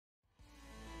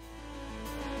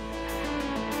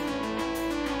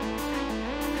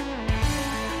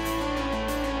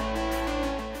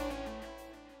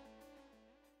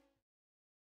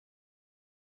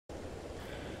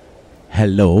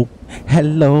Hello,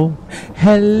 hello,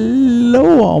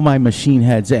 hello, all my machine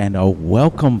heads, and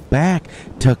welcome back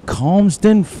to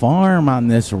Calmsden Farm on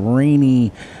this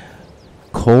rainy,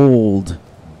 cold,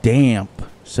 damp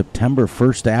September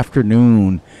 1st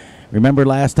afternoon. Remember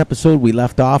last episode we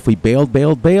left off, we bailed,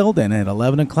 and at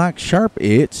 11 o'clock sharp,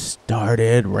 it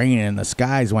started raining. The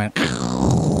skies went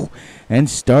and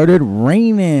started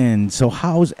raining. So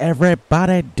how's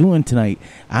everybody doing tonight?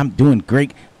 I'm doing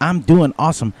great. I'm doing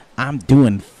awesome. I'm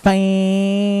doing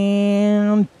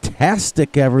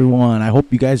fantastic, everyone. I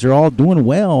hope you guys are all doing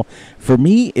well. For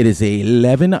me, it is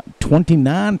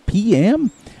 11:29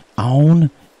 p.m. on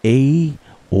a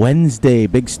Wednesday.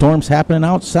 Big storms happening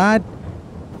outside.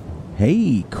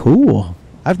 Hey, cool.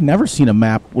 I've never seen a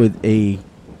map with a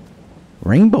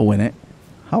rainbow in it.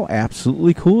 How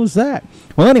absolutely cool is that?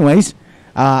 Well, anyways,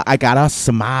 I got us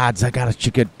some mods. I gotta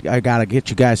get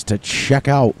you guys to check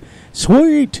out.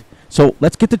 Sweet. So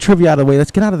let's get the trivia out of the way.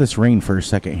 Let's get out of this rain for a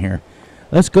second here.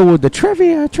 Let's go with the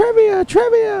trivia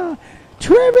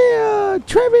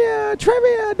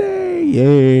day.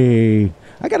 Yay.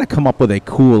 I gotta come up with a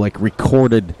cool, like,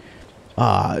 recorded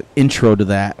intro to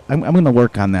that. I'm gonna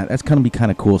work on that. That's gonna be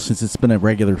kind of cool since it's been a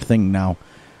regular thing now.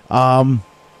 I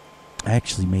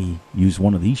actually may use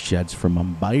one of these sheds for my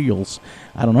bales.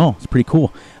 I don't know. It's pretty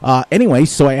cool. Anyway,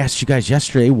 so I asked you guys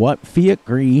yesterday what Fiat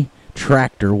Gree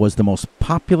tractor was the most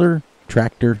popular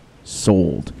tractor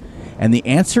sold. And the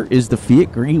answer is the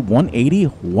Fiat Gree 180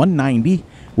 190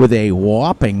 with a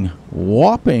whopping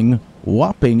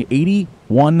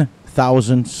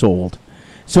 81,000 sold.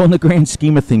 So in the grand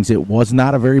scheme of things, it was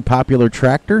not a very popular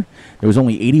tractor. There was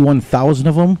only 81,000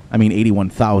 of them. I mean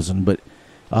 81,000, but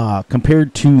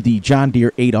compared to the John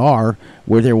Deere 8R,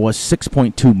 where there was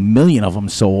 6.2 million of them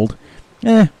sold,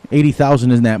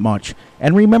 80,000 isn't that much.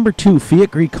 And remember, too,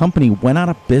 Fiat Gree Company went out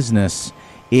of business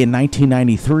in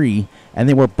 1993, and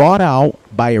they were bought out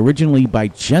originally by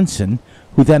Jensen,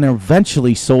 who then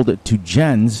eventually sold it to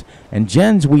Jens. And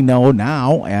Jens, we know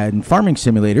now, in Farming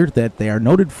Simulator, that they are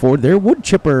noted for their wood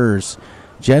chippers.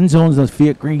 Jens owns the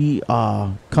Fiat Gree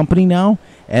company now,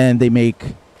 and they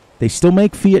still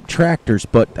make Fiat tractors,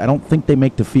 but I don't think they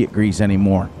make the Fiat Grees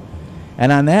anymore. And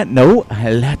on that note,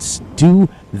 let's do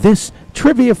this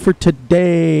trivia for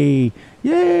today.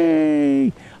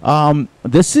 Yay!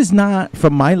 This is not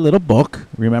from my little book.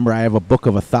 Remember, I have a book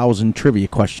of 1,000 trivia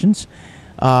questions.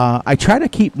 I try to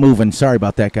keep moving. Sorry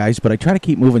about that, guys, but I try to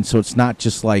keep moving so it's not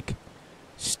just like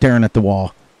staring at the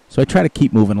wall. So I try to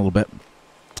keep moving a little bit.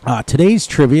 Today's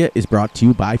trivia is brought to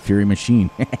you by Fury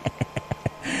Machine.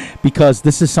 Because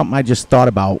this is something I just thought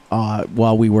about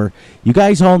while we were... You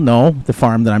guys all know the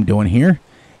farm that I'm doing here.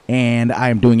 And I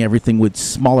am doing everything with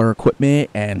smaller equipment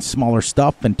and smaller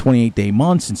stuff and 28-day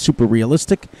months and super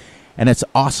realistic. And it's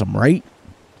awesome, right?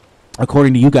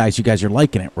 According to you guys are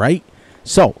liking it, right?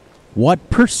 So, what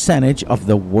percentage of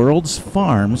the world's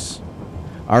farms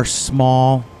are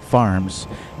small farms?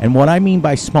 And what I mean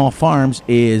by small farms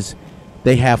is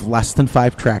they have less than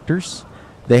 5 tractors.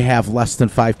 They have less than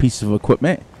 5 pieces of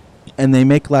equipment, and they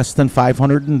make less than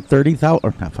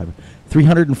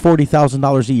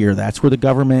 $340,000 a year. That's where the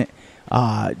government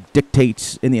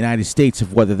dictates in the United States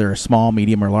of whether they're a small,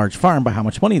 medium, or large farm by how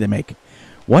much money they make.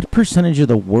 What percentage of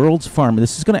the world's farm?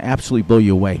 This is going to absolutely blow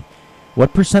you away.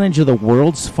 What percentage of the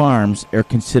world's farms are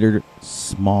considered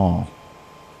small?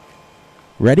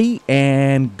 Ready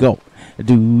and go.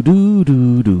 Do do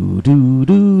do do do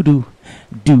do do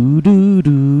do do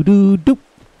do do do.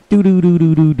 Do do do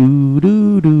do do do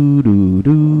do do do do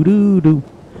do do do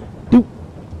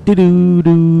do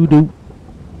do do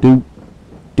do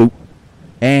do.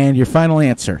 And your final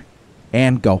answer.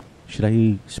 And go. Should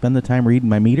I spend the time reading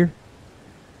my meter?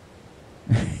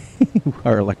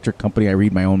 Our electric company, I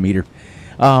read my own meter.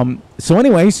 So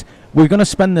anyways, we're going to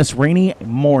spend this rainy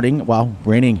morning, well,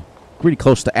 raining pretty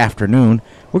close to afternoon.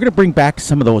 We're going to bring back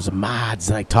some of those mods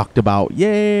that I talked about.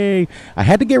 Yay! I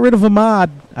had to get rid of a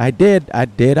mod. I did.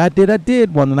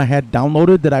 One that I had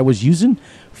downloaded that I was using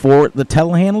for the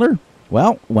telehandler.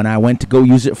 Well, when I went to go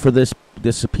use it for this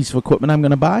piece of equipment I'm going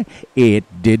to buy, it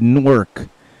didn't work.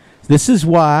 This is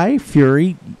why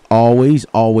Fury always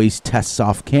tests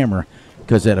off camera,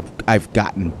 because I've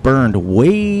gotten burned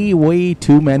way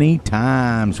too many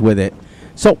times with it.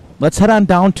 So let's head on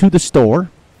down to the store.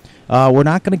 We're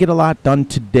not going to get a lot done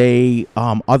today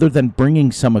other than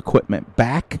bringing some equipment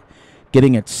back,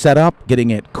 getting it set up, getting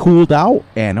it cooled out,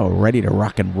 and ready to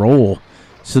rock and roll,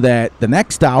 so that the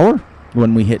next hour,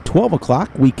 when we hit 12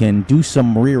 o'clock, we can do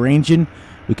some rearranging.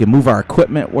 We can move our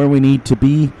equipment where we need to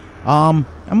be. I'm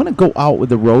going to go out with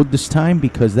the road this time,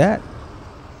 because I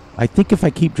think if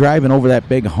I keep driving over that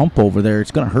big hump over there,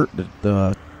 it's going to hurt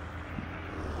the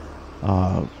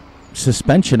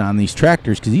suspension on these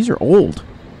tractors because these are old.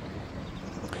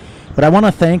 But I want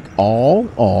to thank all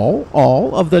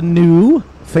of the new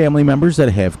family members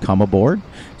that have come aboard.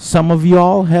 Some of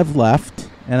y'all have left,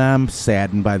 and I'm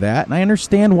saddened by that, and I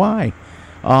understand why.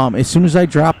 As soon as I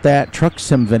drop that truck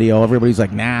sim video, everybody's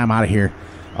like, nah, I'm out of here.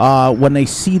 When they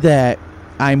see that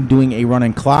I'm doing a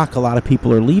running clock, a lot of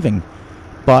people are leaving.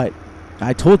 But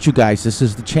I told you guys, this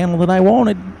is the channel that I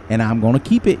wanted, and I'm going to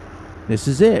keep it. This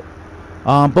is it.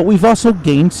 But we've also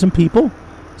gained some people.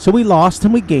 So we lost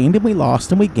and we gained and we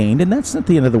lost and we gained, and that's not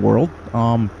the end of the world.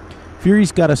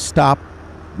 Fury's got to stop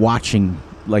watching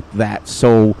like that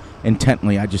so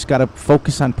intently. I just got to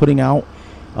focus on putting out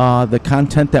the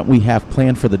content that we have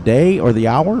planned for the day or the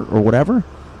hour or whatever.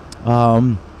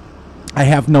 I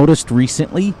have noticed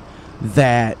recently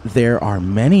that there are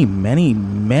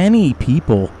many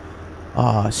people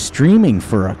streaming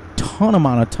for a ton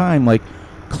amount of time, like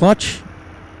Clutch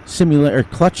Simulator,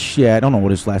 Clutch, yeah, I don't know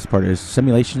what his last part is,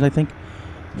 Simulations, I think.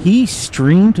 He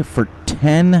streamed for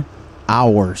 10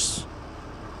 hours.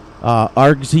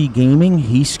 ArgZ Gaming,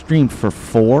 he streamed for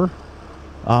 4.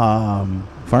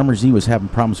 Farmer Z was having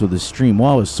problems with his stream.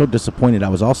 Well, I was so disappointed. I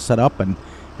was all set up and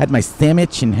had my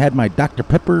sandwich and had my Dr.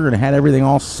 Pepper and had everything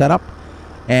all set up.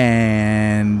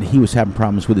 And he was having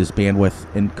problems with his bandwidth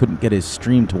and couldn't get his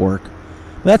stream to work.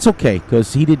 But that's okay,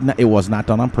 because he did not, it was not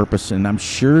done on purpose, and I'm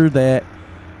sure that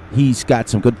he's got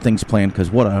some good things planned,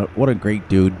 because what a great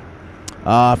dude.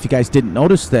 If you guys didn't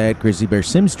notice that Grizzly Bear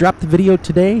Sims dropped the video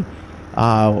today,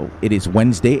 it is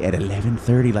Wednesday at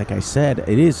 11:30. Like I said,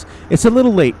 it's a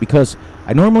little late because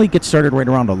I normally get started right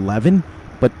around 11,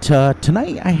 but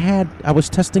tonight I was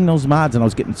testing those mods and I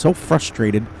was getting so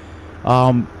frustrated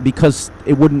because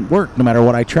it wouldn't work no matter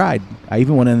what I tried. I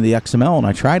even went into the XML and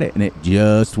I tried it and it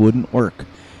just wouldn't work.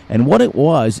 And what it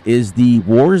was is the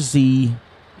War Z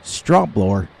straw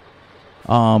blower,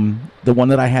 the one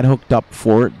that I had hooked up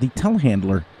for the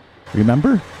telehandler,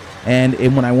 remember? And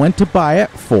when I went to buy it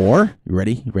for,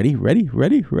 ready? Look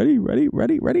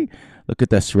at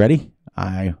this, ready?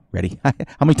 Ready. How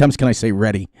many times can I say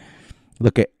ready?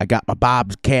 Look at, I got my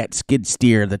Bobcat skid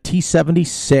steer, the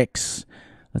T76.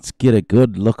 Let's get a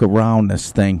good look around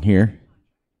this thing here.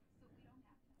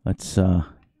 Let's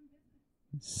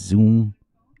zoom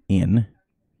in.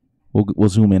 We'll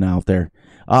zoom in out there.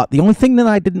 The only thing that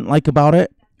I didn't like about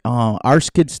it, our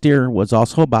skid steer was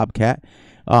also a Bobcat,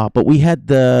 but we had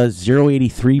the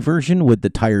 083 version with the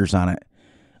tires on it.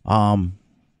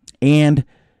 And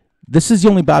this is the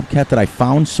only Bobcat that I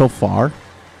found so far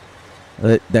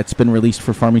that's been released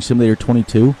for Farming Simulator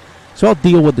 22. So I'll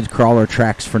deal with the crawler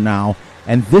tracks for now.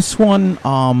 And this one,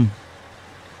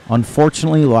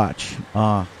 unfortunately, watch.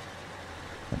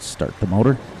 Let's start the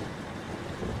motor.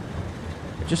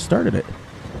 Just started it.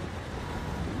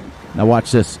 Now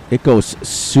watch this. It goes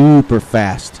super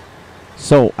fast.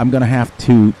 So I'm going to have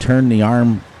to turn the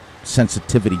arm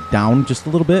sensitivity down just a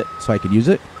little bit so I can use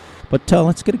it. But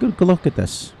let's get a good look at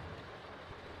this.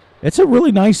 It's a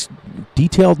really nice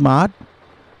detailed mod.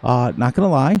 Not going to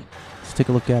lie. Let's take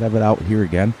a look at it out here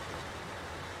again.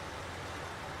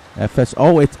 FS.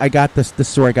 Oh, I got this.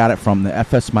 This is where I got it from. The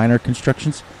FS Miner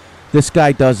Constructions. This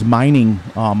guy does mining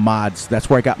mods. That's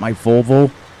where I got my Volvo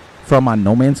from on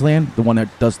No Man's Land. The one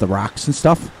that does the rocks and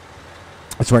stuff.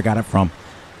 That's where I got it from.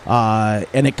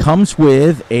 And it comes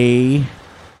with a.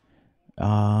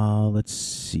 Let's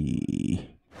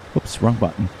see. Oops, wrong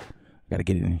button. Got to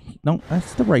get it in. No,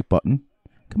 that's the right button.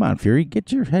 Come on, Fury.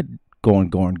 Get your head going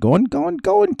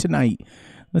tonight.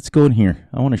 Let's go in here.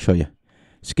 I want to show you.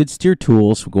 Skid steer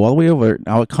tools. We'll go all the way over.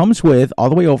 Now, it comes with all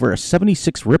the way over a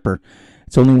 76 Ripper.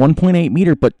 It's only 1.8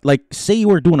 meter, but like, say you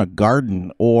were doing a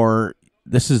garden or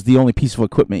this is the only piece of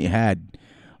equipment you had,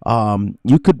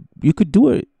 you could do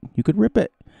it. You could rip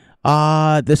it.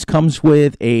 This comes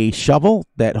with a shovel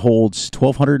that holds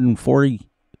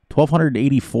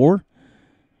 1284.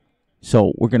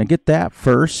 So we're going to get that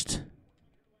first.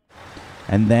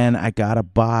 And then I got to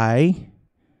buy,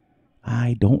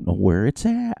 I don't know where it's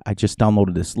at. I just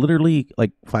downloaded this literally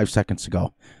like 5 seconds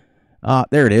ago.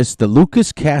 There it is. The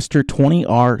Lucas Caster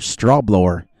 20R straw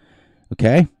blower.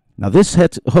 Okay. Now this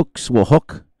will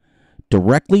hook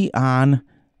directly on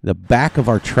the back of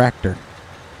our tractor.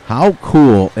 How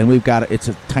cool. And we've got, it's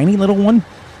a tiny little one,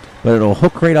 but it'll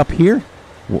hook right up here.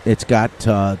 It's got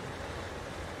the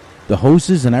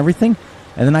hoses and everything.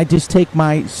 And then I just take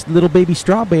my little baby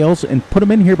straw bales and put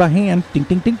them in here by hand, ding,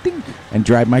 ding, ding, ding, and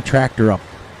drive my tractor up.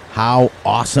 How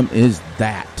awesome is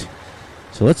that?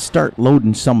 So let's start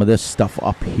loading some of this stuff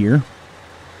up here.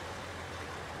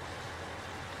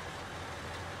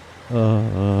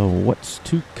 What's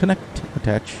to connect?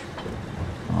 Attach.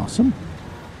 Awesome.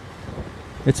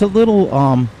 It's a little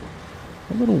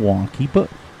wonky, but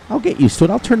I'll get used to it.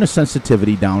 I'll turn the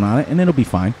sensitivity down on it, and it'll be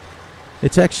fine.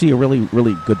 It's actually a really,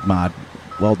 really good mod.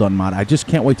 Well done mod. I just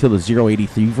can't wait till the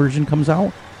 083 version comes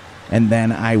out, and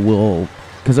then I will,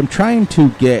 because I'm trying to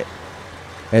get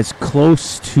as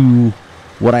close to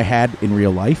what I had in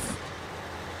real life.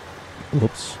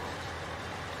 Whoops.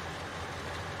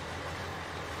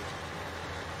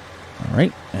 All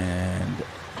right, and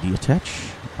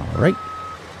deattach. All right.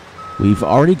 We've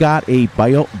already got a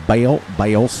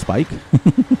bio spike.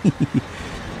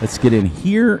 Let's get in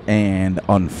here and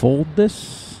unfold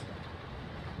this.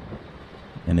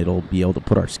 And it'll be able to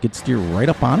put our skid steer right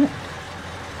up on it.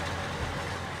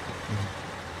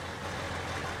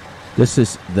 This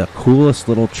is the coolest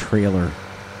little trailer.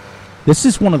 This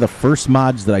is one of the first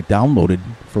mods that I downloaded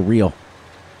for real.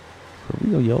 For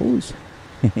real, yos.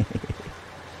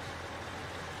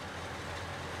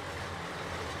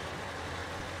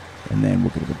 And then we're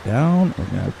going to go down. We're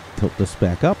going to tilt this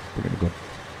back up. We're going to go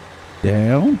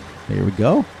down. There we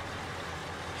go.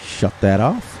 Shut that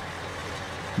off.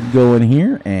 Go in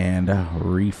here and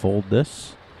refold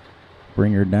this.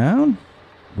 Bring her down.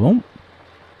 Boom.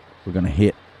 We're going to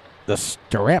hit the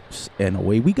straps and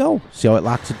away we go. See how it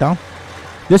locks it down?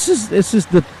 This is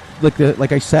the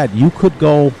like I said, you could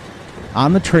go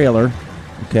on the trailer,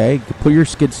 okay? You could put your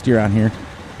skid steer on here.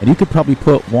 And you could probably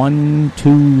put 1,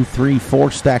 2, 3,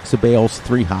 4 stacks of bales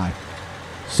 3 high.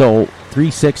 So 3,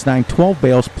 6, 9, 12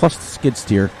 bales plus the skid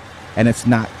steer, and it's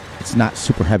not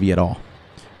super heavy at all.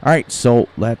 All right, so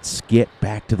let's get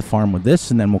back to the farm with this,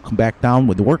 and then we'll come back down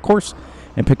with the workhorse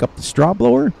and pick up the straw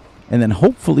blower, and then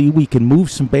hopefully we can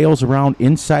move some bales around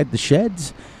inside the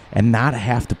sheds and not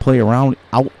have to play around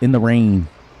out in the rain.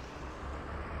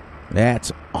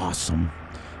 That's awesome.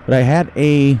 But I had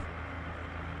a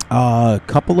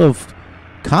couple of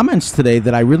comments today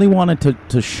that I really wanted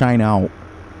to shine out.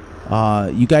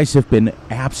 You guys have been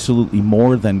absolutely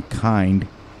more than kind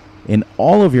in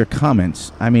all of your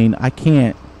comments. I mean, I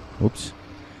can't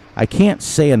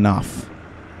say enough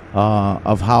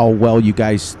of how well you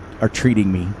guys are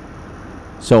treating me.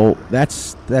 So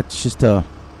that's just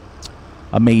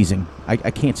amazing.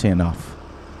 I can't say enough.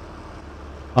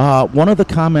 One of the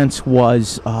comments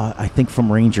was, I think,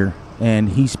 from Ranger. And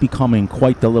he's becoming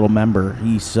quite the little member.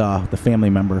 He's the family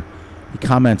member. He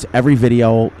comments every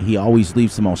video. He always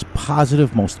leaves the most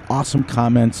positive, most awesome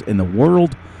comments in the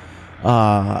world.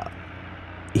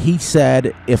 He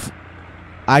said, if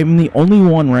I'm the only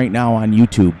one right now on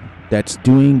YouTube that's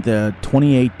doing the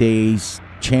 28 days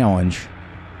challenge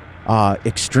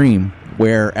extreme,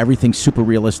 where everyth's super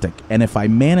realistic, and if I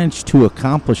manage to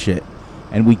accomplish it,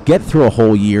 and we get through a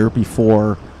whole year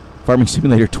before Farming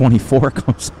Simulator 24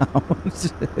 comes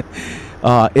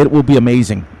out, it will be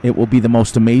amazing. It will be the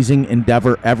most amazing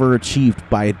endeavor ever achieved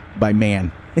by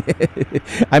man.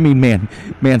 I mean,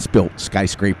 man's built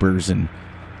skyscrapers and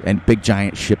big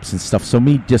giant ships and stuff. So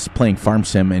me just playing Farm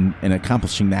Sim and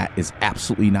accomplishing that is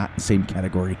absolutely not the same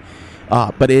category.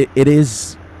 But it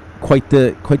is quite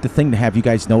the thing to have you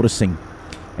guys noticing,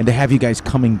 and to have you guys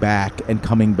coming back.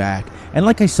 And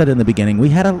like I said in the beginning, we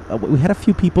had a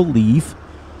few people leave.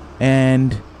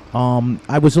 And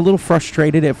I was a little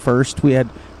frustrated at first. We had,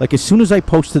 like, as soon as I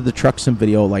posted the truck sim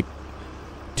video, like,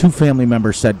 2 family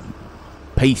members said,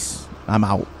 "Peace, I'm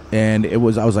out." And I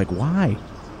was like, why?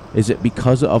 Is it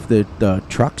because of the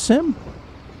truck sim?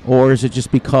 Or is it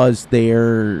just because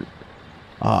they're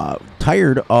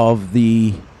tired of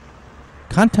the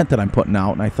content that I'm putting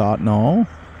out? And I thought, no,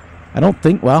 I don't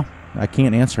think, well, I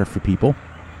can't answer for people.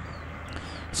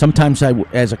 Sometimes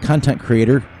as a content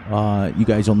creator, you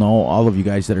guys will know, all of you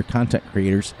guys that are content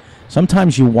creators,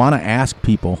 sometimes you want to ask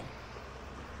people.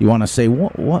 You want to say,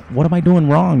 what am I doing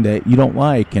wrong that you don't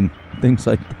like, and things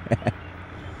like that.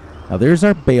 Now, there's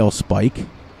our bale spike.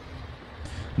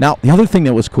 Now, the other thing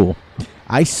that was cool,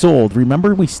 I sold,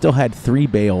 remember we still had 3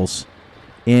 bales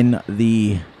in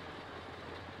the,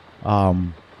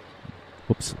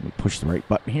 whoops, let me push the right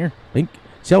button here.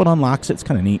 See how it unlocks it? It's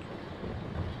kind of neat.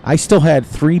 I still had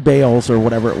 3 bales or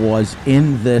whatever it was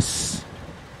in this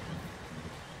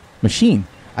machine.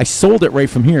 I sold it right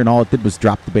from here, and all it did was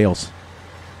drop the bales.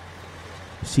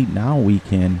 See, now we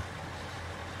can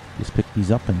just pick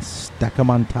these up and stack them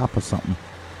on top of something.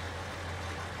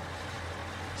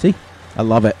 See? I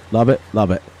love it, love it,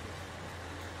 love it.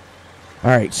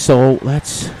 All right, so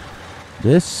let's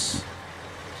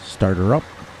start her up.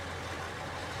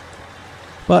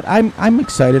 But I'm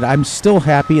excited. I'm still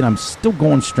happy, and I'm still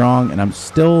going strong, and I'm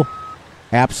still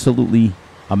absolutely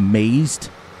amazed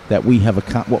that we have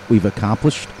what we've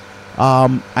accomplished.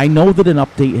 I know that an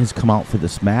update has come out for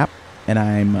this map, and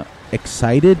I'm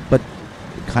excited, but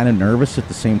kind of nervous at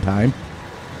the same time.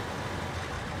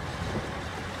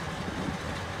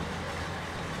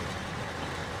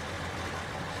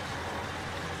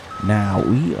 Now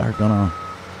we are gonna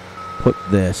put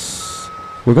this.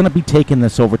 We're gonna be taking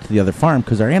this over to the other farm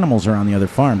because our animals are on the other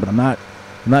farm. But I'm not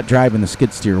driving the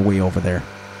skid steer way over there.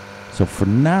 So for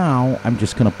now, I'm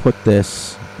just gonna put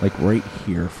this like right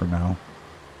here for now,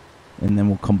 and then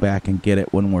we'll come back and get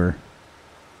it when we're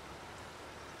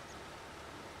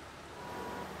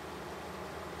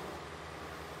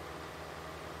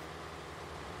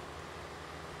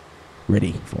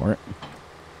ready for it.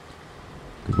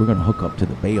 Because we're going to hook up to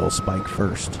the bale spike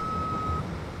first. And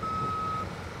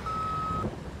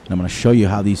I'm going to show you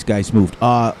how these guys moved.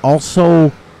 Also,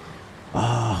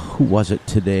 who was it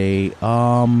today?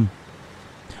 Oh,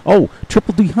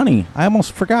 Triple D Honey. I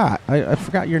almost forgot. I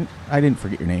forgot your... I didn't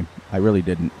forget your name. I really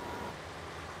didn't.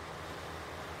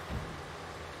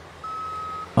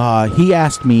 He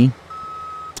asked me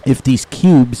if these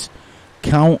cubes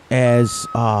count as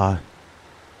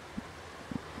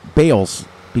bales.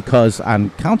 Because on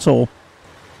council,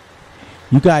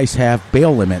 you guys have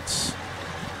bale limits.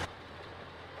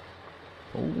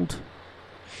 Hold.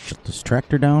 Shut this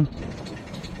tractor down.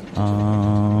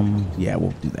 Yeah,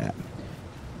 we'll do that.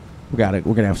 We're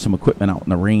gonna have some equipment out in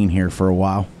the rain here for a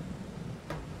while.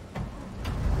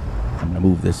 I'm gonna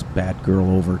move this bad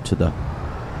girl over to the.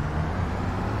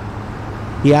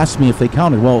 He asked me if they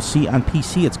counted. Well, see, on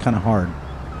PC it's kind of hard.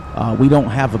 We don't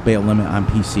have a bale limit on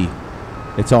PC.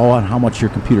 It's all on how much your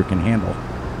computer can handle.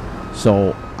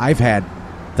 So I've had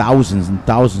thousands and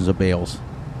thousands of bales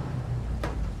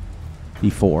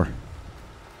before.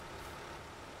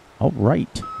 All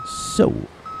right. So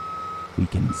we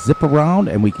can zip around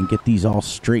and we can get these all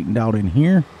straightened out in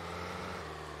here.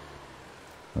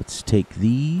 Let's take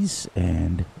these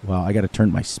and, well, I got to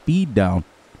turn my speed down.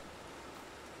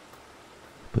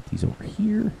 Put these over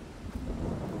here.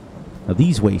 Now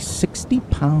these weigh 60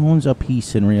 pounds a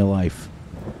piece in real life.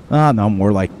 No,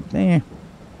 more like, they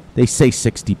say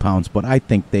 60 pounds, but I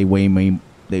think they weigh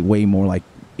more like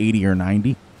 80 or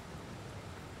 90.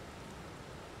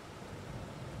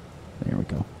 There we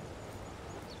go.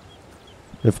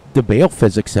 The bale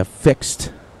physics have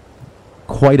fixed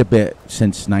quite a bit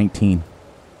since 19.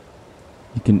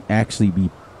 You can actually be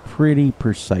pretty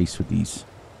precise with these.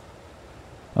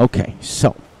 Okay,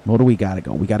 so what do we got to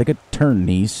go? We got to turn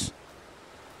these.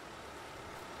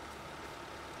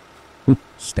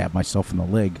 Stab myself in the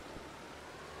leg.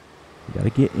 We got to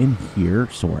get in here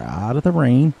so we're out of the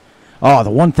rain. Oh,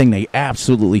 the one thing they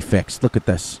absolutely fixed. Look at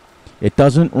this. It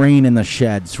doesn't rain in the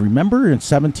sheds. Remember in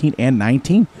 17 and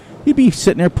 19? You'd be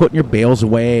sitting there putting your bales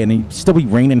away and it'd still be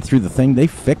raining through the thing. They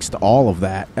fixed all of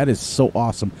that. That is so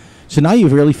awesome. So now you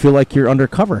really feel like you're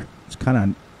undercover. It's kind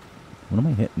of... What am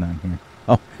I hitting on here?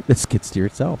 Oh, the skid steer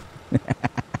itself.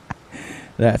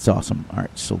 That's awesome. All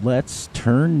right, so let's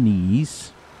turn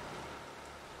these...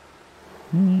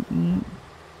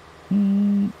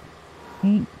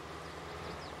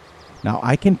 Now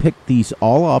I can pick these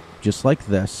all up just like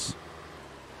this.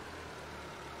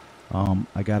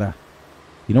 I gotta,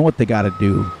 you know what they gotta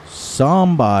do?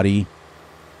 Somebody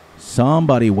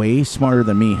way smarter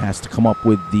than me has to come up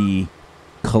with the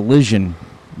collision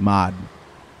mod.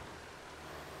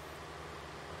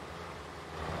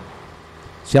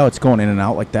 See how it's going in and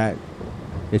out like that?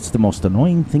 It's the most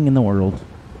annoying thing in the world.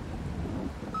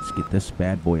 Let's get this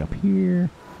bad boy up here.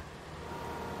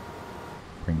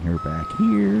 Bring her back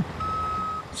here.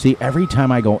 See, every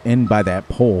time I go in by that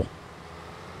pole.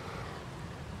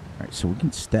 Alright, so we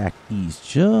can stack these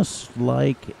just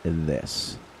like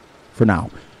this. For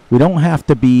now. We don't have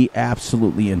to be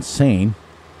absolutely insane.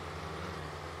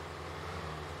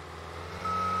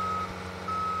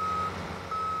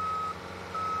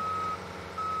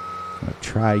 I'm going to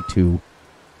try to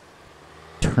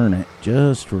turn it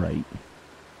just right.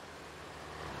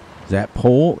 That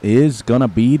pole is going to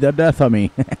be the death of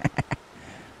me.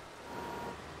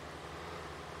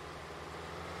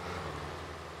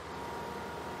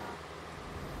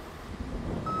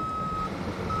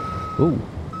 Ooh.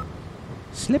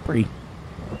 Slippery.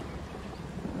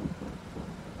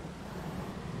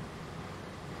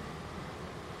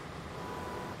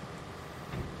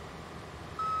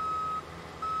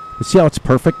 But see how it's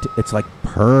perfect? It's like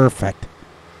perfect.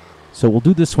 So we'll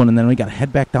do this one, and then we got to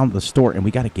head back down to the store, and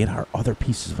we got to get our other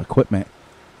pieces of equipment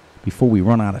before we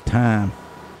run out of time.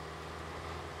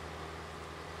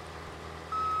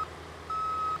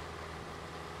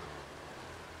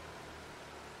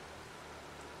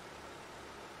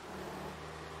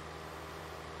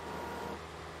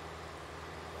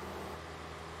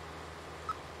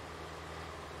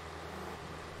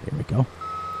 There we go.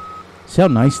 See how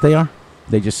nice they are?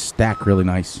 They just stack really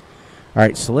nice. All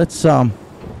right, so let's shut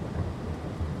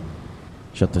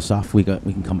this off. We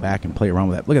can come back and play around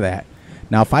with that. Look at that.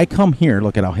 Now, if I come here,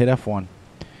 look at, I'll hit F1.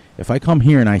 If I come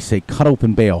here and I say cut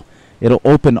open bale, it'll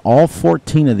open all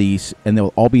 14 of these, and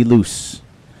they'll all be loose.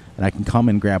 And I can come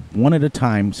and grab one at a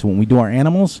time. So when we do our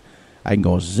animals, I can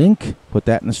go zinc, put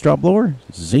that in the straw blower.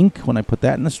 Zinc when I put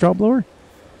that in the straw blower.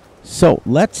 So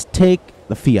let's take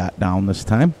the Fiat down this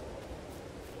time.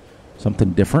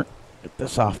 Something different. Get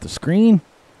this off the screen.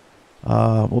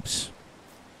 Whoops.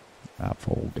 I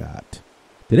forgot.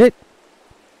 Did it?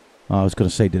 I was going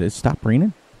to say, did it stop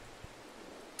raining?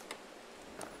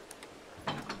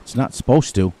 It's not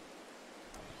supposed to.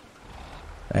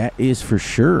 That is for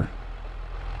sure.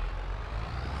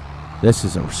 This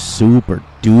is a super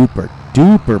duper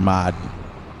duper mod.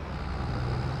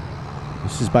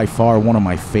 This is by far one of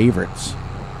my favorites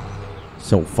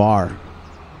so far.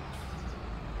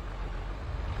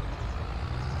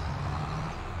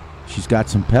 She's got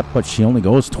some pep, but she only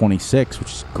goes 26,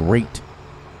 which is great.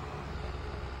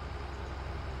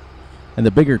 And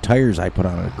the bigger tires I put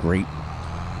on are great.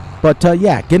 But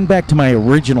yeah, getting back to my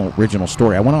original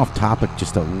story, I went off topic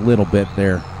just a little bit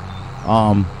there.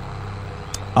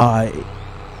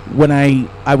 When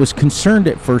I was concerned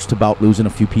at first about losing a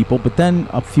few people, but then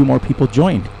a few more people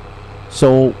joined.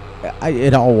 So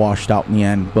it all washed out in the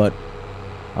end. But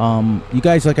you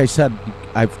guys, like I said,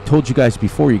 I've told you guys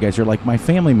before, you guys are like my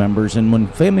family members. And when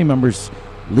family members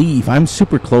leave, I'm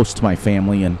super close to my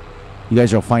family. And you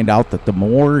guys will find out that the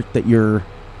more that you're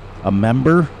a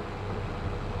member,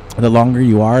 the longer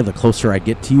you are, the closer I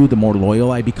get to you, the more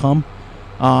loyal I become.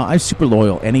 I'm super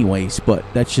loyal anyways, but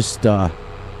that's just...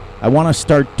 I want to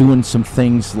start doing some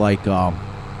things like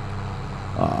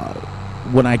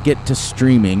when I get to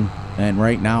streaming, and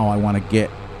right now I want to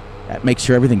make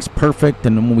sure everything's perfect,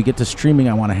 and then when we get to streaming,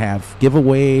 I want to have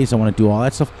giveaways, I want to do all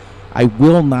that stuff. I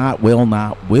will not be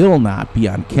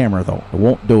on camera, though. I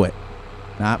won't do it.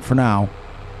 Not for now.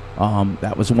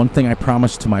 That was one thing I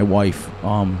promised to my wife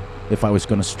if I was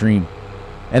going to stream.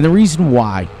 And the reason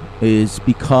why is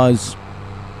because...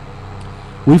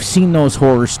 we've seen those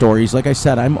horror stories. Like I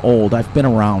said, I'm old. I've been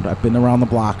around. I've been around the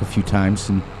block a few times,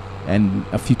 and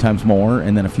a few times more,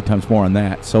 and then a few times more on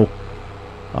that. So,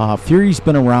 Fury's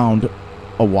been around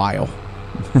a while.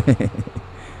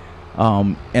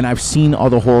 And I've seen all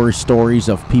the horror stories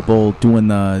of people doing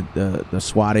the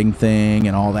swatting thing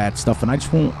and all that stuff, and I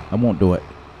won't do it.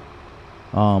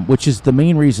 Which is the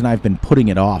main reason I've been putting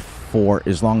it off for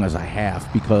as long as I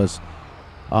have, because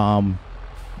I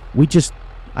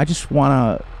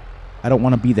don't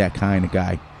want to be that kind of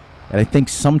guy. And I think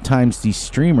sometimes these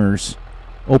streamers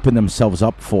open themselves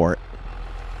up for it.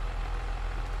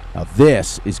 Now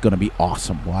this is going to be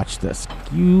awesome. Watch this.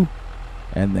 Q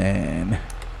and then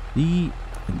E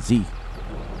and Z.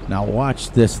 Now watch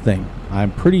this thing.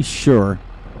 I'm pretty sure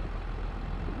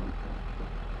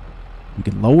you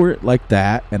can lower it like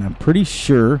that, and I'm pretty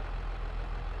sure...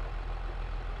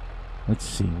 let's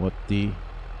see what the...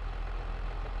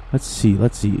 Let's see.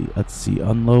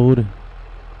 Unload.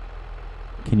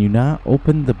 Can you not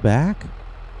open the back?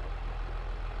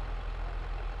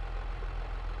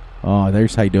 Oh,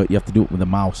 there's how you do it. You have to do it with a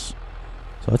mouse.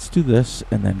 So let's do this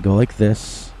and then go like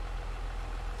this.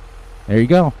 There you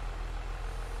go.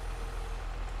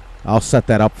 I'll set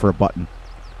that up for a button.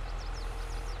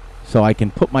 So I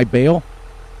can put my bale.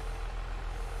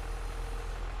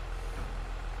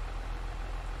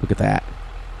 Look at that.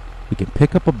 We can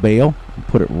pick up a bale and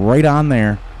put it right on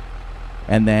there,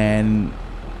 and then,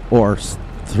 or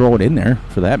throw it in there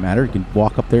for that matter. You can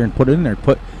walk up there and put it in there.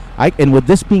 And with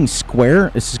this being square,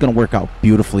 this is going to work out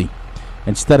beautifully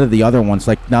instead of the other ones.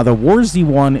 Like now, the Warzy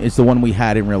one is the one we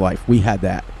had in real life. We had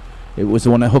that. It was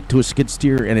the one that hooked to a skid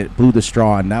steer and it blew the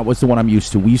straw, and that was the one I'm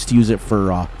used to. We used to use it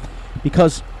for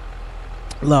because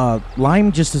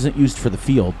lime just isn't used for the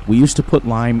field. We used to put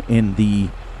lime in the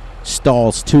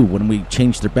stalls too. When we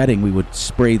changed their bedding, we would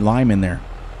spray lime in there,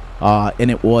 and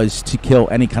it was to kill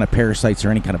any kind of parasites or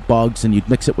any kind of bugs. And you'd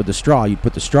mix it with the straw. You'd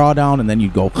put the straw down, and then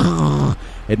you'd go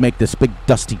it'd make this big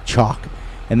dusty chalk.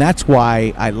 And that's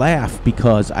why I laugh,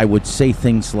 because I would say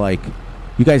things like,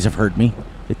 you guys have heard me,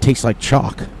 it tastes like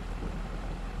chalk.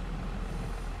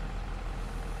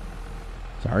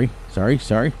 Sorry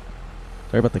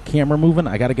about the camera moving.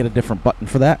 I gotta get a different button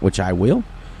for that, which I will.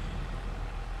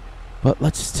 But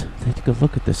let's take a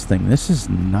look at this thing. This is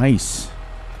nice.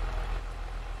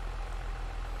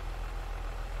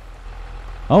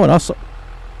 Oh, and also...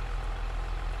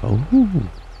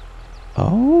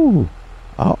 Oh.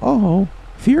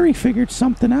 Fury figured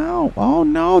something out. Oh,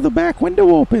 no, the back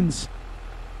window opens.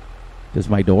 Does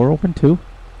my door open, too?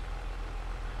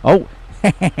 Oh.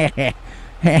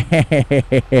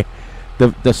 the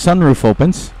sunroof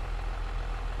opens.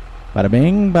 Bada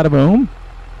bing, bada boom.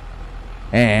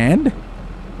 And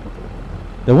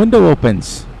the window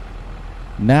opens.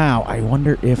 Now, I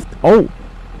wonder if... Oh,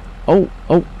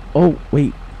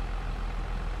 wait.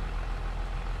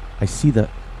 I see the...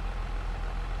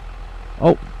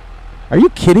 Oh, are you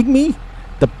kidding me?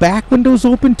 The back window's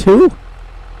open too?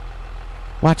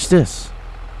 Watch this.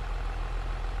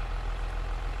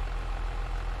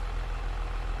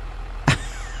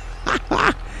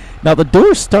 Now, the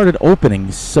door started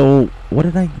opening, so what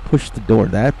did I push the door?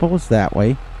 That goes that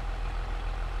way.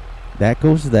 That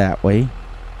goes that way.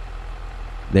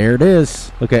 There it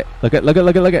is. Look at.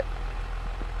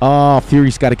 Oh,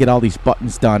 Fury's got to get all these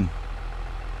buttons done.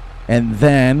 And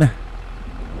then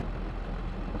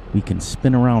we can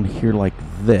spin around here like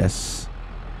this.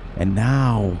 And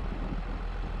now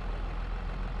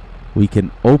we can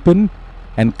open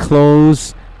and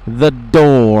close the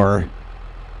door.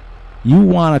 You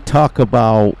want to talk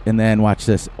about, and then watch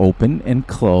this, open and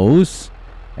close.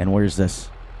 And where's this?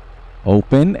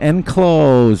 Open and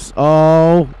close.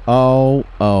 Oh.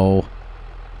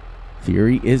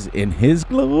 Fury is in his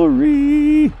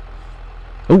glory.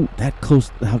 Oh, that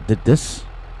closed. How did this?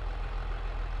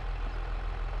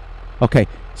 Okay,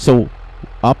 so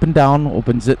up and down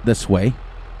opens it this way.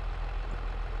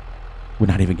 We're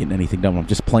not even getting anything done. I'm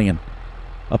just playing.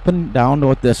 Up and down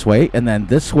do it this way, and then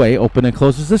this way open and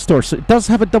closes this door. So it does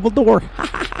have a double door.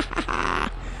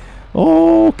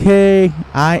 Okay,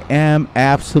 I am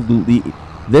absolutely...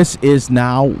 This is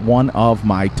now one of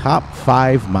my top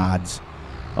 5 mods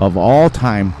of all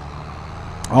time.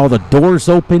 All the doors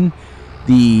open.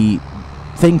 The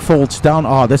thing folds down.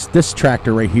 Oh, this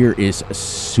tractor right here is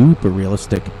super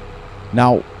realistic.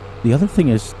 Now, the other thing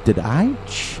is, did I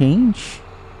change...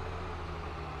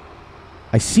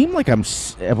 I seem like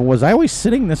was I always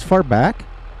sitting this far back?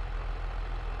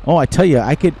 Oh, I tell you,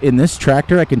 I could, in this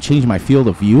tractor, I can change my field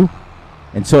of view.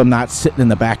 And so I'm not sitting in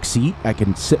the back seat. I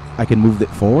can move it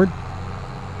forward.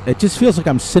 It just feels like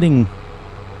I'm sitting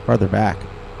farther back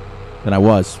than I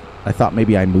was. I thought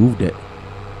maybe I moved it.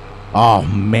 Oh,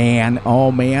 man.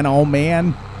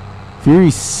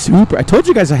 Fury's super. I told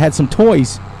you guys I had some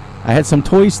toys. I had some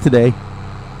toys today.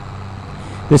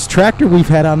 This tractor we've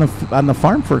had on the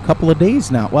farm for a couple of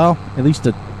days now. Well, at least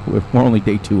we're only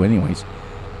day 2 anyways.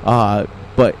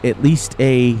 But at least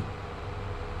a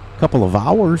couple of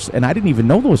hours, and I didn't even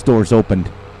know those doors opened.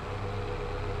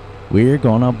 We're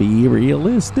gonna be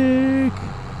realistic.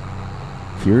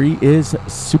 Fury is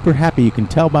super happy. You can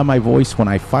tell by my voice when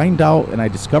I find out and I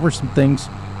discover some things.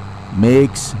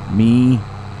 Makes me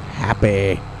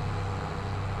happy.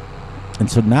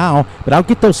 And so now, but I'll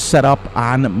get those set up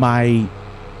on my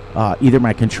either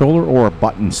my controller or a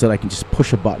button so that I can just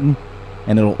push a button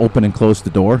and it'll open and close the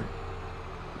door.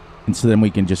 And so then we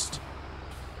can just...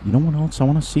 You know what else I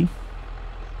want to see?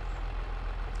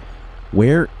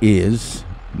 Where is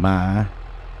my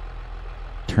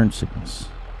turn signals?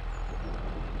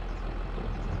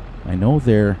 I know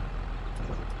they're...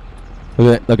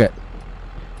 Look at.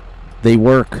 They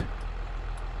work.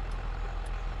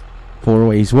 4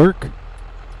 ways work.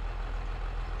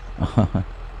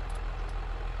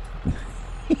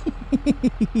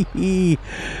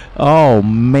 Oh,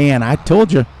 man. I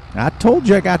told you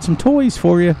I got some toys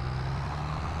for you.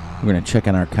 We're going to check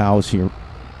on our cows here.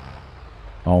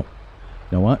 Oh, you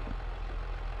know what?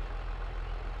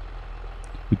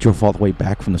 We drove all the way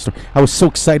back from the store. I was so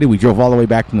excited we drove all the way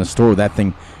back from the store with that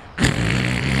thing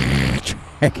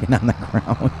tracking on the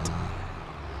ground.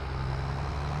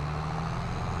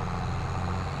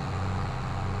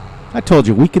 I told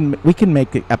you, we can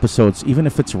make the episodes, even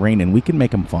if it's raining, we can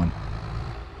make them fun.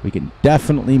 We can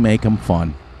definitely make them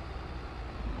fun.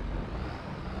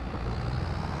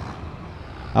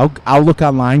 I'll look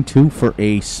online, too, for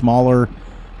a smaller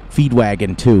feed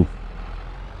wagon, too.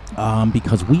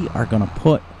 Because we are going to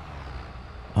put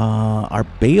our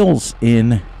bales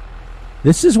in.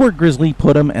 This is where Grizzly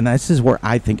put them, and this is where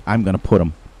I think I'm going to put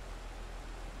them.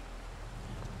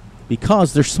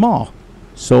 Because they're small.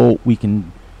 So we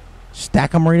can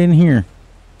stack them right in here.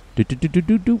 We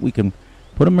can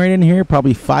put them right in here,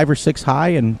 probably 5 or 6 high,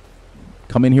 and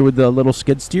come in here with the little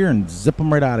skid steer and zip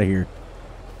them right out of here.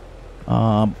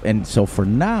 And so for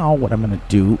now, what I'm going to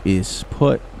do is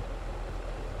put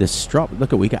this straw.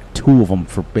 Look, we got 2 of them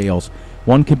for bales.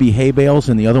 One could be hay bales,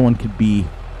 and the other one could be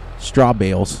straw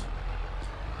bales.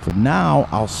 For now,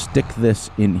 I'll stick this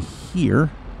in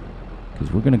here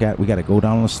because we got to go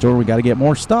down to the store. We got to get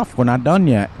more stuff. We're not done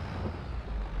yet.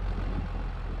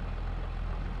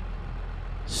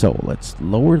 So let's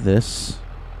lower this.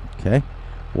 Okay,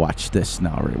 Watch this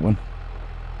now, everyone.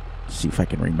 See if I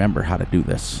can remember how to do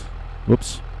this.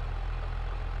 Whoops.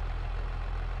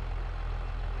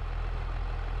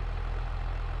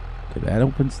 Okay, that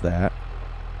opens that.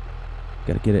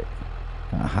 Gotta get it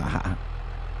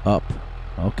up.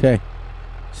 Okay.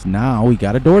 So now we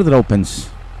got a door that opens.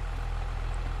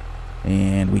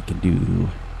 And we can do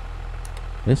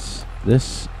this,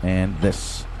 this, and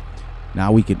this.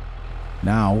 Now we can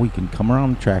come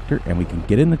around the tractor and we can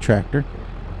get in the tractor,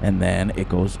 and then it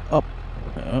goes up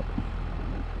to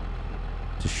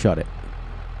shut it.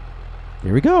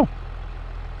 There we go.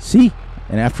 See?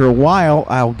 And after a while,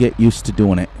 I'll get used to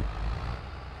doing it.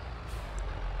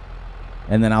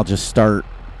 And then I'll just start.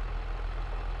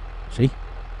 See?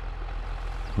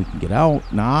 We can get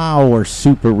out. Now we're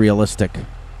super realistic.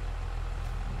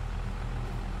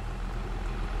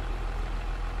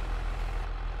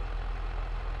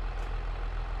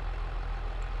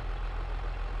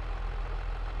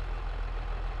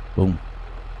 Boom.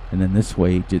 And then this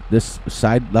way, this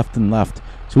side, left and left.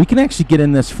 So we can actually get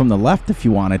in this from the left if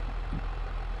you wanted.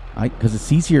 Because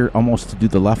it's easier almost to do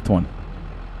the left one.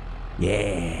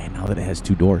 Yeah, now that it has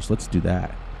two doors, let's do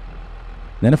that.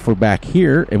 Then if we're back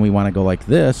here and we want to go like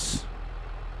this.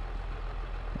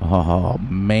 Oh,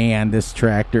 man, this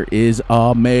tractor is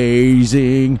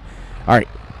amazing. All right,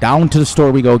 down to the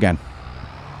store we go again.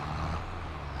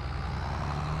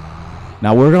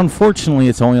 Now, unfortunately,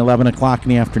 it's only 11 o'clock in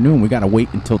the afternoon. We got to wait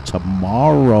until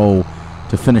tomorrow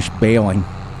to finish baling.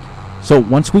 So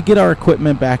once we get our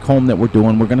equipment back home that we're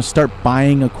doing, we're going to start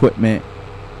buying equipment,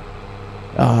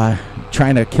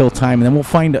 trying to kill time. And then we'll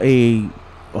find a...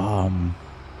 oh,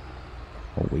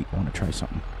 wait, I want to try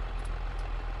something.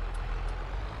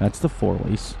 That's the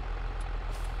four-ways.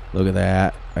 Look at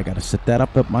that. I got to set that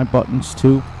up at my buttons,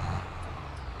 too.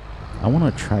 I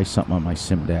want to try something on my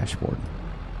sim dashboard.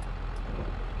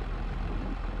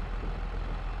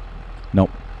 Nope,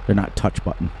 they're not touch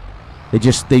button.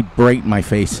 They brighten my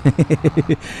face.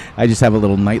 I just have a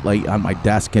little night light on my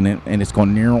desk and it's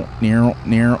going near, near,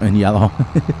 near, and yellow.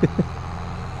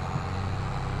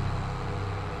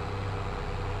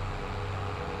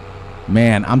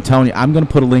 Man, I'm telling you, I'm going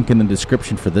to put a link in the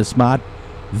description for this mod.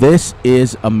 This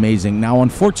is amazing. Now,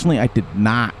 unfortunately, I did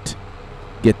not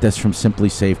get this from Simply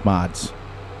Safe Mods.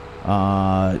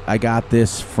 I got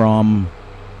this from,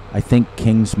 I think,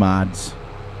 King's Mods.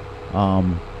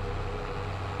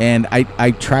 And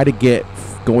I try to get,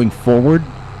 going forward,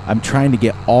 I'm trying to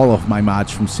get all of my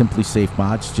mods from Simply Safe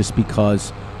Mods just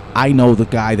because I know the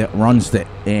guy that runs that,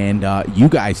 and you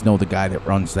guys know the guy that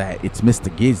runs that. It's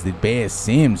Mr. Giz, the Bear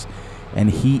Sims, and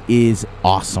he is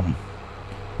awesome.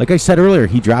 Like I said earlier,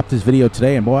 he dropped his video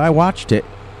today, and boy, I watched it.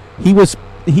 He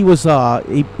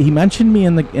mentioned me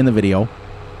in the video,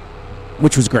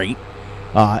 which was great,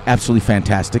 absolutely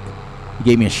fantastic. He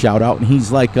gave me a shout out, and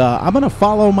he's like, I'm gonna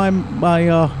follow my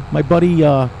buddy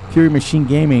Fury Machine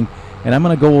Gaming, and I'm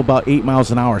gonna go about 8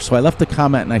 miles an hour. So I left a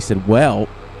comment and I said, well,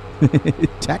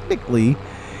 technically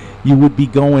you would be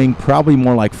going probably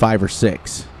more like 5 or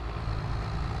 6.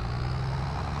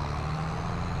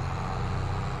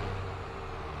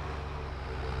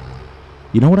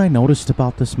 You know what I noticed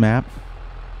about this map?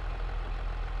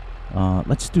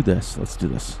 Let's do this.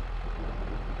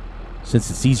 Since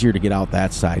it's easier to get out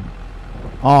that side.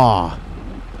 Aw.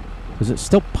 Does it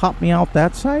still pop me out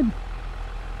that side?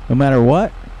 No matter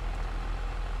what?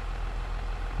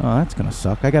 Oh, that's going to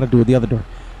suck. I got to do it the other door.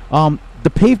 The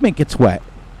pavement gets wet.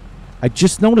 I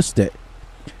just noticed it.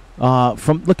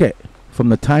 From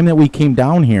the time that we came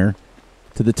down here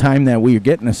to the time that we are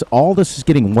getting this, all this is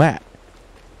getting wet.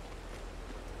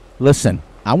 Listen,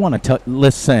 I want to tell...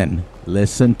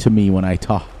 Listen to me when I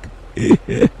talk.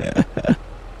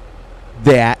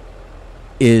 That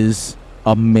is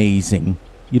amazing.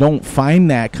 You don't find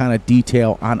that kind of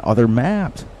detail on other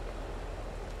maps.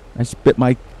 I bit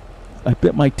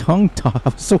my tongue. I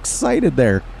was so excited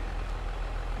there.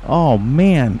 Oh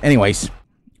man. Anyways,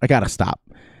 I gotta stop.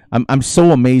 I'm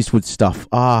so amazed with stuff.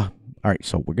 All right,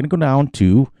 so we're gonna go down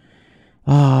to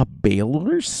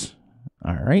balers.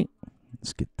 All right,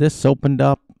 let's get this opened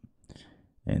up.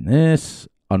 And this,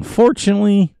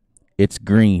 unfortunately, it's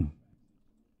green.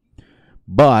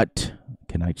 But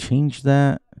can I change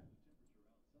that?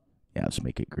 Yeah, let's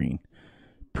make it green.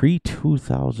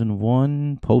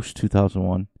 Pre-2001,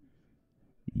 post-2001.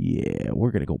 Yeah,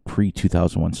 we're going to go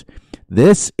pre-2001s.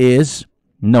 This is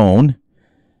known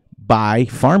by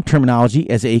farm terminology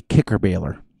as a kicker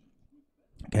baler.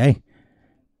 Okay.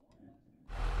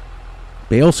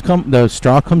 The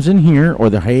straw comes in here, or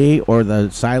the hay, or the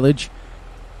silage,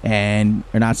 or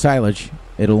not silage.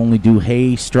 It'll only do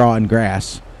hay, straw, and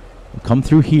grass. It'll come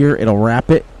through here. It'll wrap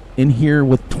it in here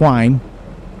with twine.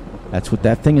 That's what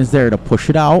that thing is there to push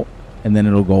it out, and then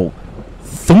it'll go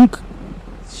thunk.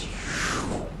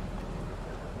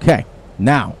 Okay,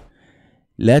 now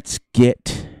let's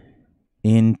get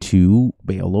into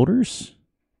bale loaders.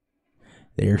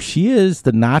 There she is,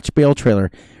 the notch bale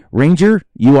trailer. Ranger,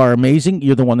 you are amazing.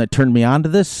 You're the one that turned me on to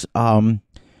this and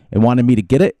wanted me to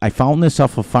get it. I found this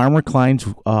off of Farmer Klein's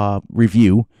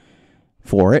review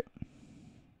for it.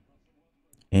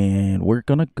 And we're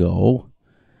going to go...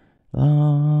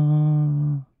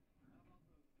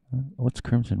 what's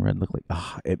Crimson Red look like?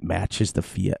 It matches the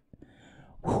Fiat.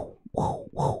 Whew, whew,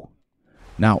 whew.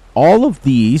 Now, all of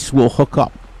these will hook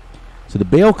up. So the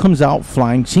bale comes out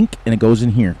flying, chink, and it goes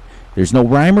in here. There's no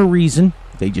rhyme or reason.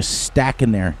 They just stack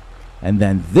in there. And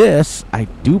then this, I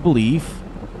do believe,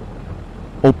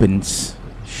 opens.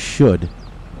 Should.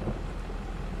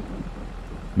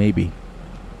 Maybe.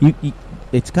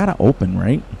 It's got to open,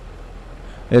 right?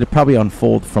 It'll probably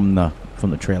unfold from the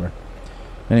trailer.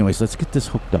 Anyways, let's get this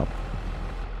hooked up.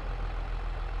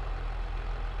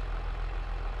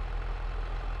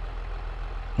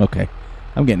 Okay.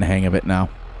 I'm getting the hang of it now.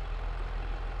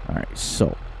 Alright,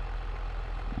 so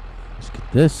let's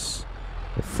get this.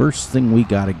 The first thing we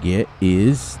gotta get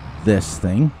is this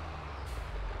thing.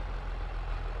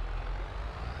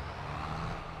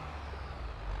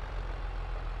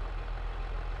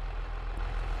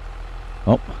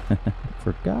 Oh,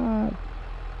 forgot.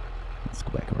 Let's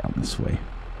go back around this way.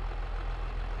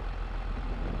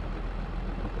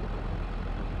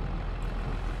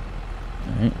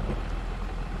 All right.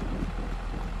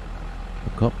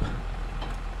 Hook up.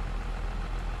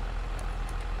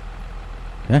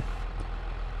 Okay.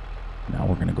 Now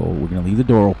we're gonna leave the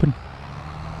door open.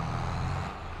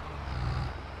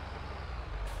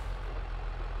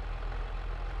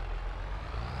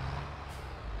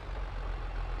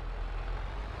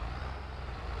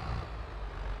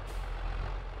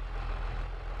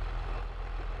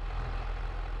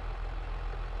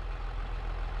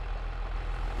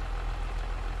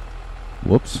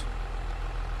 Whoops.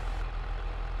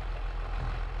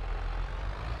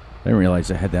 I didn't realize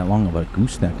I had that long of a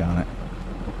gooseneck on it.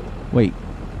 Wait.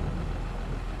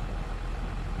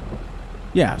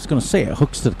 Yeah, I was going to say it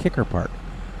hooks to the kicker part.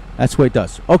 That's what it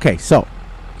does. Okay, so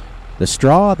the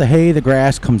straw, the hay, the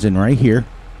grass comes in right here.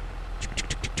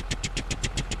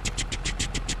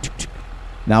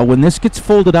 Now, when this gets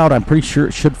folded out, I'm pretty sure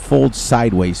it should fold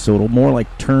sideways, so it'll more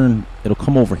like turn. It'll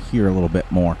come over here a little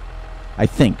bit more. I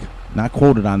think. Not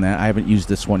quoted on that. I haven't used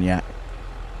this one yet.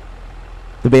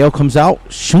 The bale comes out,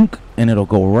 shunk, and it'll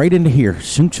go right into here.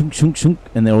 Shunk, shunk, shunk, shunk.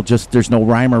 And they'll just, there's no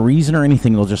rhyme or reason or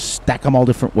anything. They'll just stack them all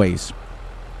different ways.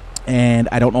 And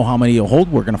I don't know how many it'll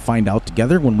hold. We're going to find out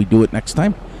together when we do it next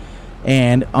time.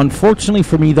 And unfortunately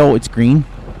for me, though, it's green.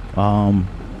 Now,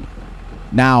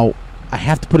 I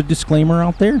have to put a disclaimer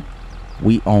out there.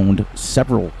 We owned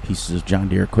several pieces of John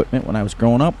Deere equipment when I was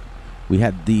growing up. We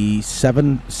had the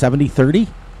 7030.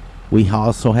 We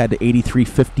also had the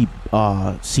 8350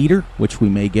 seeder, which we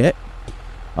may get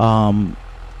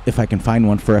if I can find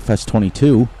one for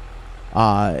Fs22.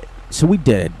 So we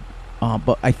did.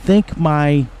 But I think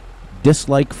my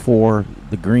dislike for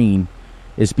the green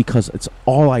is because it's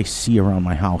all I see around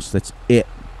my house. That's it.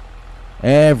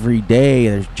 Every day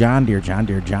there's John Deere, John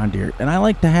Deere, John Deere. And I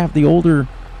like to have the older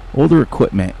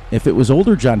equipment. If it was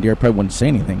older John Deere, I probably wouldn't say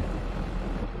anything.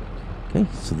 Okay,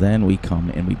 so then we come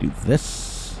and we do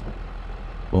this.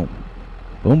 Boom.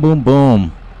 Boom, boom,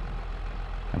 boom.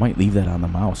 I might leave that on the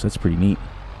mouse. That's pretty neat.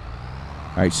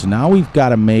 All right, so now we've got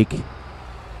to make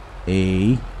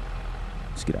a,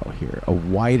 let's get out here, a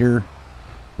wider,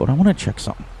 but I want to check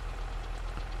something.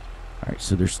 All right,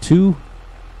 so there's two.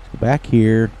 Let's go back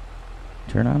here.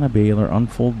 Turn on a baler,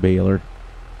 unfold baler.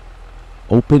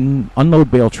 Open, unload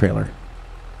bale trailer.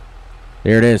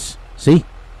 There it is. See?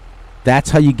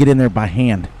 That's how you get in there by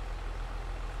hand.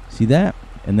 See that?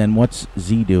 And then what's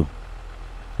Z do?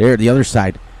 There, the other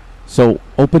side. So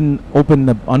open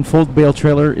the unfold bale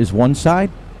trailer is one side,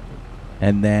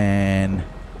 and then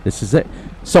this is it.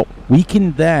 So we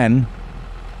can then.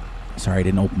 Sorry, I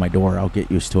didn't open my door. I'll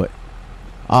get used to it.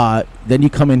 Then you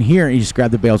come in here and you just grab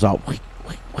the bales out,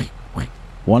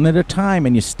 one at a time,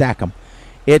 and you stack them.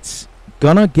 It's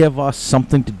gonna give us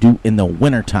something to do in the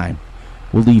wintertime.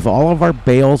 We'll leave all of our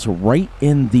bales right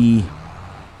in the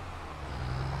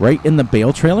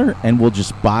bale trailer, and we'll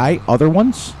just buy other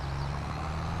ones.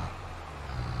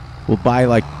 We'll buy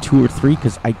like 2 or 3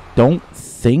 because I don't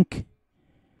think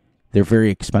they're very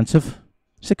expensive.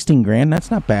 16 grand,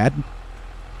 that's not bad.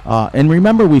 And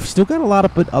remember, we've still got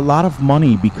a lot of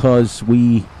money because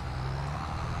we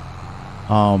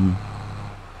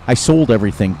I sold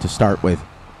everything to start with.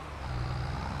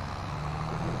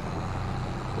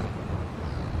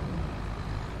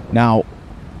 Now,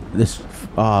 this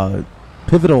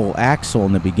pivotal axle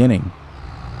in the beginning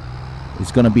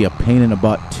is going to be a pain in the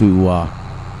butt to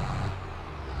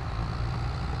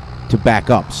back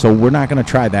up. So we're not going to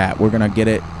try that. We're going to get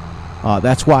it.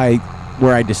 That's why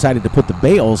where I decided to put the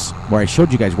bales, where I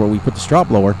showed you guys where we put the straw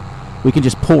blower, we can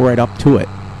just pull right up to it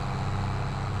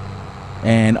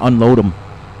and unload them.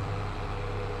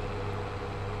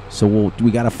 So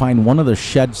we got to find one of the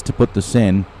sheds to put this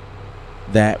in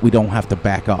that we don't have to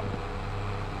back up,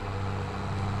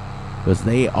 because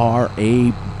they are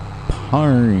a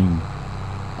pain.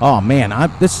 Oh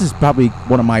man, this is probably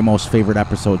one of my most favorite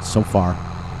episodes so far.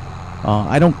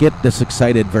 I don't get this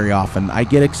excited very often. I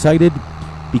get excited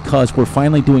because we're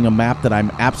finally doing a map that I'm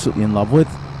absolutely in love with.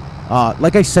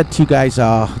 Like I said to you guys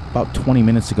about 20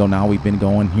 minutes ago now, we've been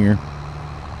going here.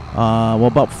 Well,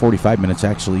 about 45 minutes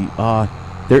actually.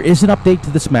 There is an update to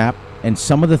this map, and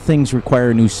some of the things require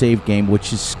a new save game,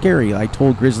 which is scary. I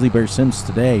told Grizzly Bear Sims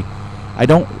today,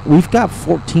 we've got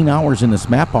 14 hours in this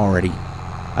map already.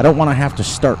 I don't want to have to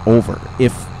start over.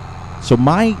 So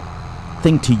my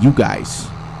thing to you guys,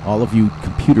 all of you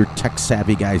computer tech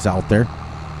savvy guys out there,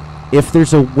 if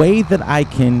there's a way that I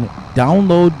can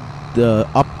download the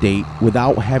update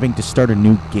without having to start a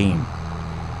new game,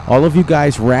 all of you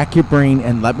guys rack your brain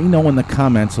and let me know in the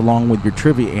comments along with your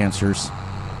trivia answers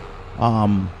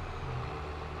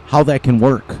how that can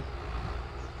work.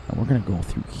 Now we're going to go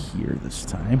through here this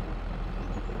time.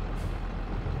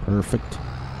 Perfect.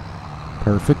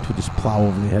 Perfect. We just plow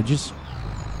over the hedges.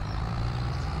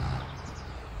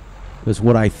 Because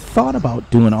what I thought about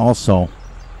doing also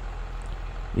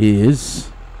is...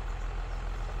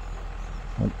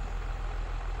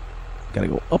 got to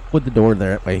go up with the door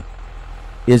that way.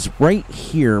 Is right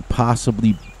here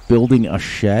possibly building a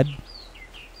shed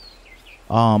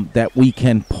that we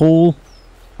can pull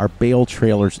our bale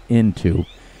trailers into.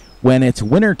 When it's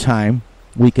winter time,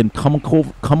 we can come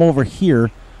over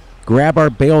here, grab our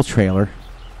bale trailer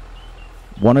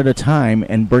one at a time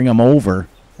and bring them over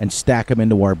and stack them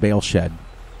into our bale shed.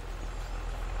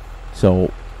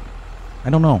 So, I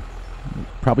don't know.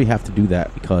 Probably have to do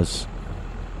that because...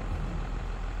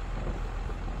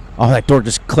 oh, that door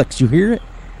just clicks. You hear it?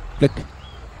 Click.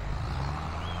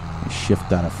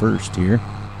 Shift out of first here.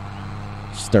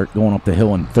 Start going up the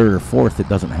hill in third or fourth. It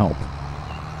doesn't help.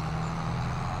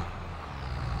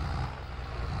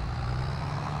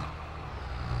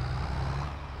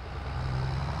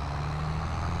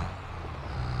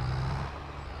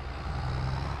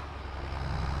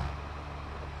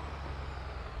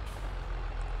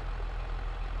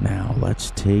 Now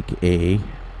let's take a...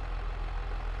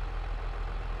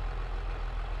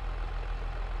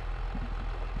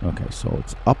 okay, so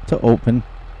it's up to open,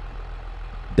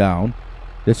 down.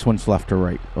 This one's left or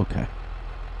right. Okay.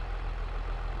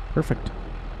 Perfect.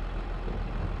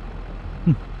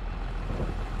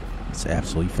 It's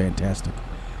absolutely fantastic.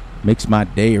 Makes my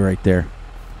day right there.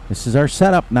 This is our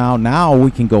setup now. Now we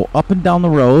can go up and down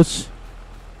the rows,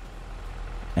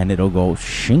 and it'll go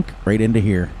shink right into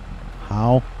here.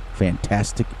 How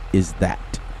fantastic is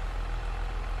that?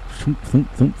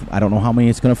 I don't know how many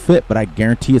it's going to fit, but I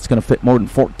guarantee it's going to fit more than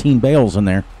 14 bales in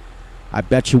there. I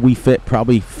bet you we fit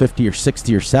probably 50 or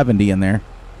 60 or 70 in there,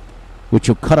 which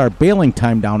will cut our baling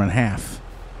time down in half.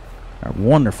 Our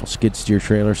wonderful skid steer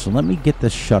trailer. So let me get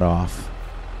this shut off.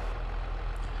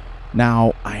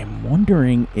 Now, I'm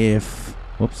wondering if...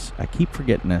 whoops, I keep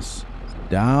forgetting this.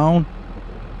 Down.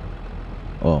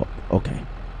 Oh, okay.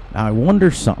 Now, I wonder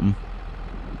something.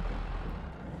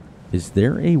 Is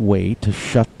there a way to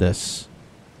shut this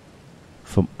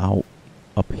from out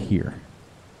up here?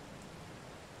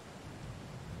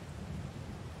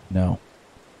 No.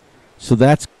 So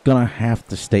that's going to have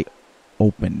to stay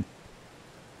open.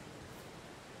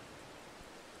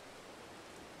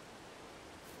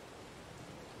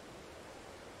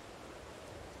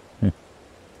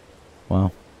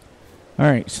 Wow.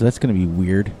 Alright, so that's going to be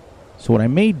weird. So what I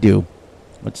may do,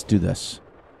 let's do this.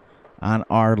 On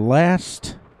our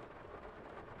last...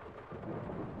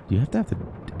 do you have to have the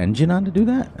engine on to do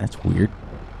that? That's weird.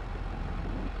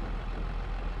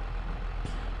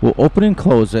 We'll open and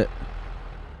close it.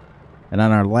 And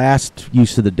on our last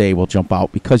use of the day, we'll jump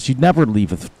out. Because you'd never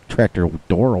leave a tractor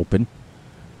door open.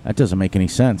 That doesn't make any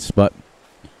sense. But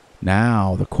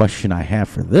now the question I have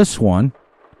for this one,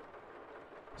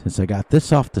 since I got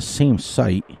this off the same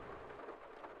site...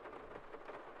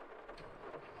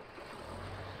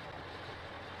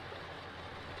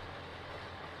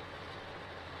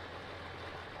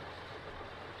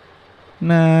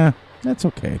 nah, that's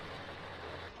okay.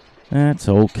 That's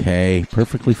okay.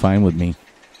 Perfectly fine with me.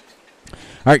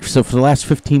 All right, so for the last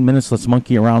 15 minutes, let's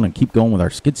monkey around and keep going with our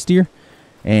skid steer.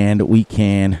 And we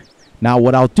can... Now,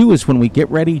 what I'll do is when we get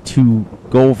ready to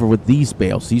go over with these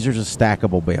bales, these are just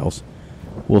stackable bales,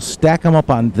 we'll stack them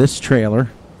up on this trailer,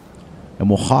 and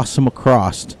we'll hoss them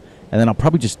across, and then I'll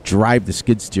probably just drive the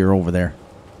skid steer over there.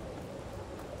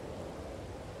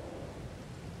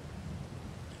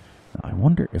 Now, I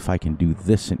wonder if I can do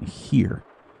this in here.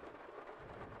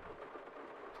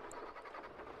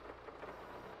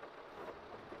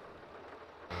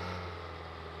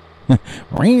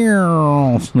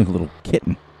 It's like a little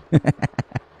kitten. Let's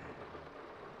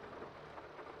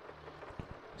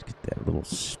get that a little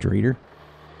straighter.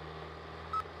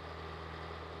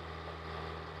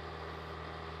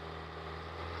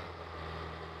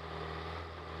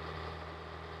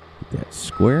 Get that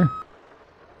square.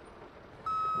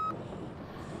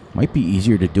 Might be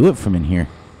easier to do it from in here.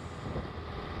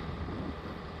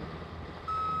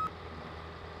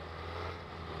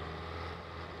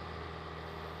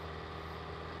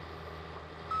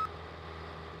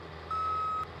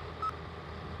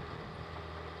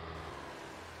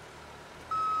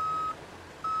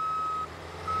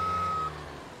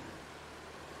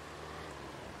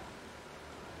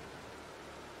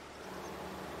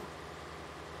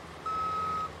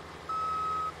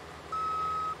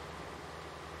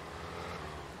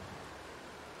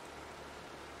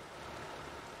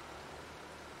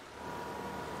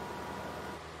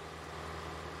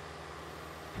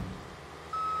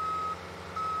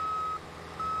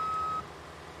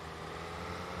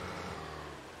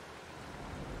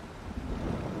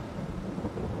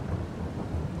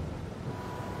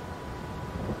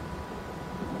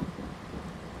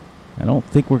 I don't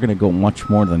think we're going to go much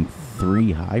more than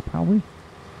 3 high, probably.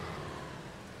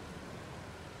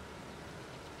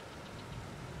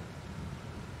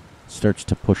 Starts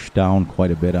to push down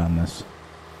quite a bit on this.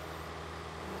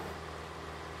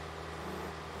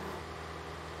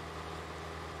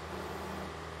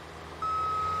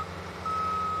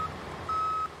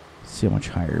 Let's see how much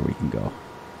higher we can go.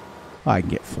 Oh, I can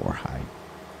get 4 high.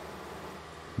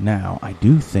 Now, I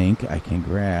do think I can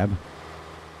grab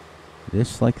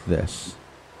this like this.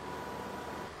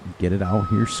 Get it out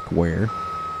here square.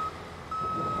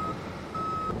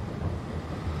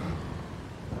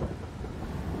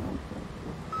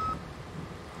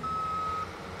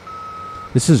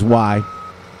 This is why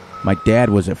my dad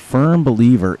was a firm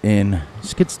believer in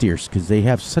skid steers, because they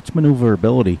have such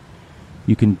maneuverability.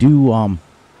 You can do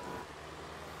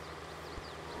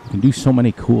so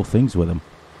many cool things with them.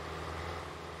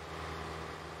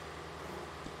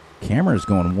 Camera's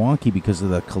going wonky because of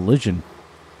the collision.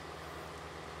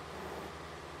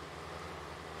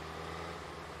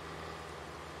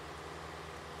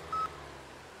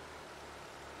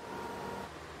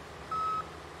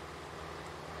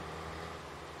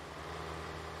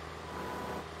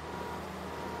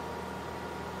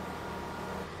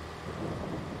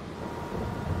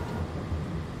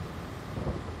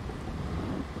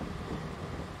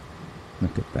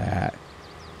 Look at that.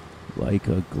 Like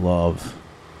a glove.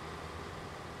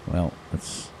 Well,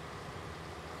 that's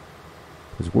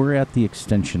because we're at the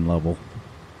extension level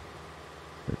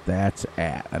that that's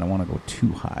at. I don't want to go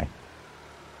too high.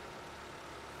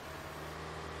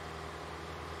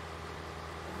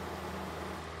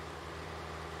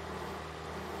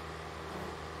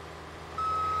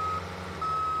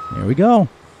 There we go.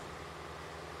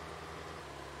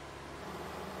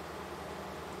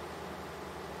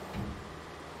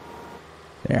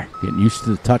 There, getting used to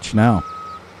the touch now.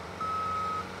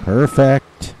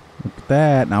 Perfect. Look at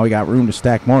that. Now we got room to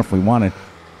stack more if we wanted.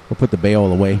 We'll put the bale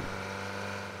away.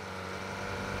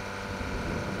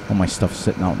 All my stuff's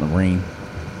sitting out in the rain.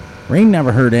 Rain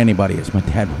never hurt anybody, as my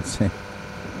dad would say.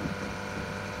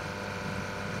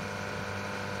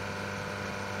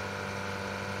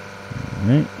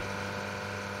 Alright.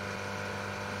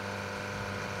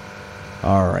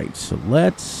 Alright, so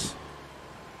let's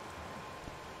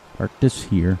park this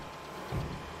here.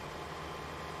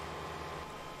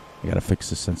 I gotta fix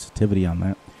the sensitivity on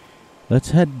that. Let's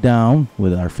head down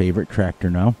with our favorite tractor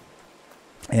now.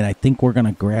 And I think we're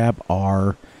gonna grab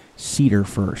our seeder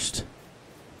first.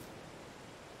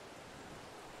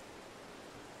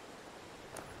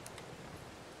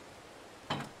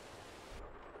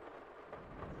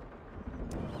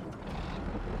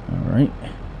 Alright.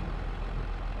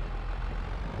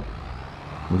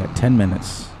 We got 10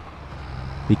 minutes.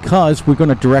 Because we're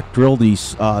gonna direct drill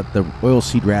these the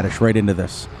oilseed radish right into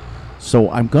this.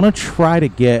 So I'm gonna try to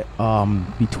get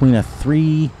between a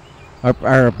 4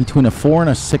 and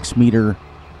a 6 meter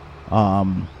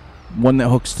one that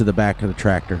hooks to the back of the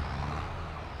tractor.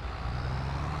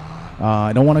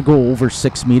 I don't want to go over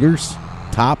 6 meters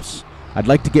tops. I'd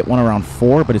like to get one around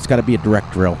 4, but it's got to be a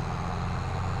direct drill.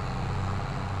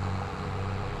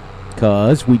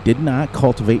 because we did not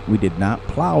cultivate, we did not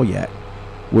plow yet.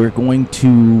 We're going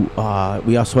to,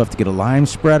 we also have to get a lime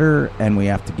spreader, and we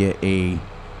have to get a,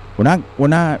 we're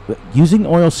not using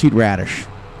oilseed radish.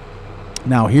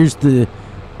 Now, here's the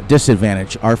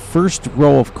disadvantage. Our first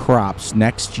row of crops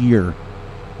next year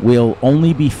will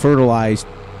only be fertilized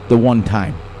the one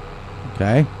time,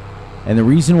 okay? And the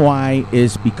reason why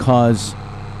is because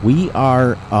we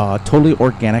are a totally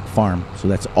organic farm, so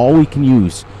that's all we can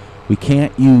use. We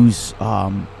can't use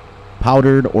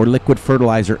powdered or liquid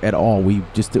fertilizer at all. We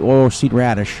just do oilseed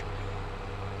radish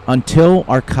until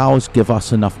our cows give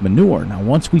us enough manure. Now,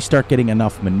 once we start getting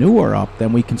enough manure up,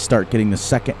 then we can start getting the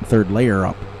second and third layer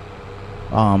up.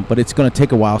 But it's going to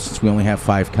take a while since we only have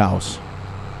 5 cows.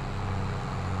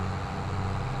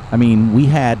 I mean, we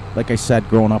had, like I said,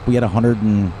 growing up, we had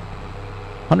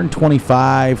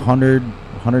 125, 100,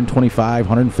 125,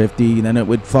 150, and then it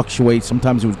would fluctuate.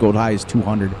 Sometimes it would go as high as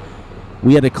 200.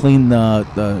 We had to clean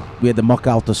we had to muck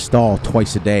out the stall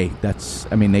twice a day. That's,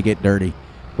 I mean, they get dirty.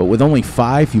 But with only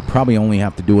 5, you probably only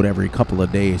have to do it every couple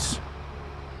of days.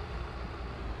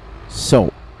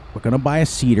 So, we're going to buy a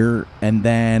seeder, and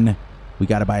then we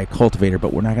got to buy a cultivator,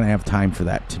 but we're not going to have time for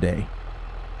that today.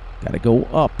 Got to go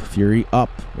up, Fury,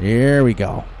 up. There we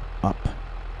go. Up.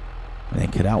 And then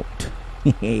get out.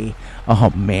 Oh,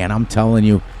 man, I'm telling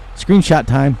you. Screenshot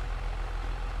time.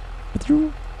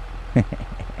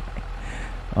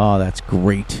 Oh, that's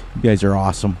great. You guys are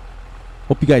awesome.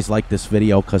 Hope you guys like this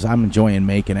video because I'm enjoying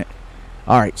making it.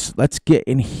 All right, so let's get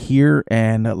in here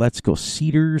and let's go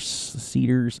seeders,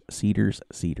 seeders, seeders,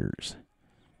 seeders.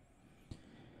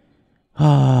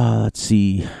 Let's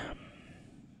see.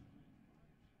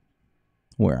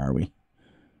 Where are we?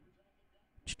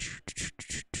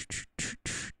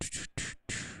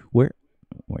 Where?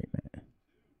 Wait a minute.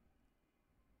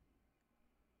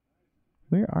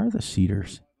 Where are the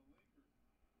seeders?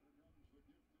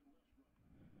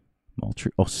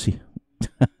 Oh, see.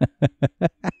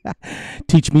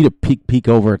 Teach me to peek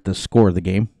over at the score of the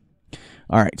game.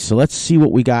 All right, so let's see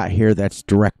what we got here. That's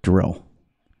direct drill.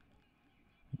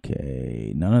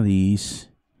 Okay, none of these.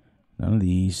 None of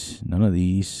these. None of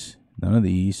these. None of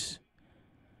these.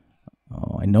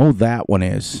 Oh, I know that one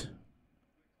is.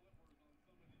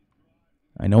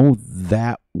 I know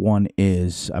that one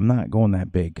is. I'm not going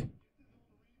that big.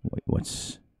 Wait, what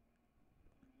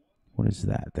is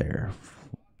that there?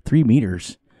 3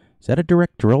 meters. Is that a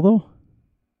direct drill, though?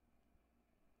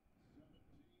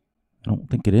 I don't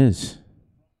think it is.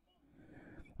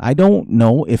 I don't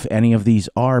know if any of these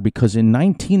are, because in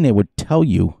 19 they would tell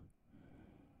you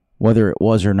whether it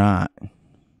was or not.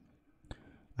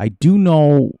 I do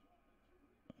know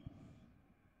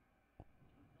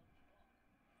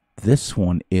this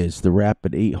one is the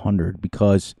Rapid 800,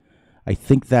 because I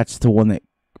think that's the one that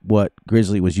what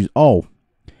Grizzly was using. Oh,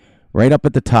 right up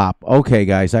at the top. Okay,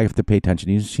 guys, I have to pay attention.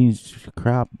 These machines,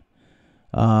 crop.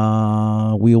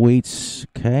 Wheel weights,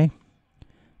 okay.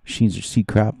 Machines are seed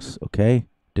crops, okay.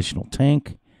 Additional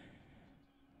tank.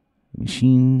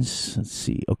 Machines, let's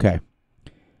see, okay.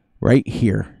 Right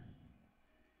here.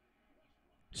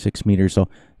 6 meters. So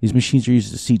these machines are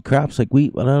used to seed crops like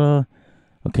wheat.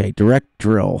 Okay, direct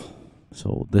drill.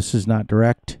 So this is not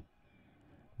direct.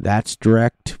 That's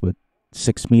direct with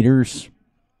 6 meters.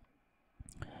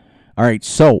 All right,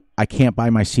 so I can't buy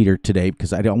my seeder today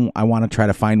because I want to try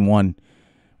to find one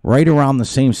right around the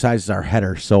same size as our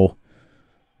header. So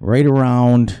right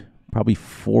around probably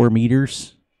 4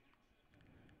 meters.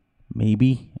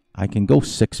 Maybe. I can go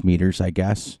 6 meters, I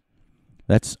guess.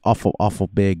 That's awful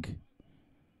big.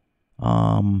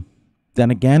 Then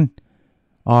again,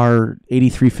 our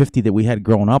 8350 that we had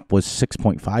growing up was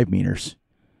 6.5 meters.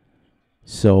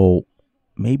 So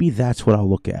maybe that's what I'll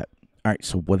look at. All right,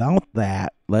 so without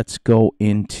that, let's go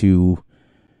into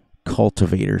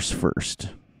cultivators first.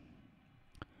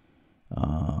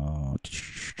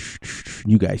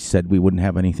 You guys said we wouldn't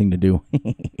have anything to do.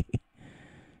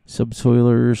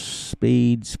 Subsoilers,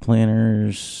 spades,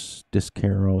 planters, disc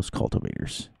harrows,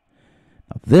 cultivators.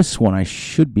 Now this one I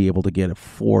should be able to get a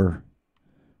 4,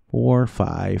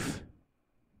 5.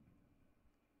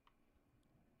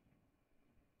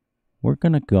 We're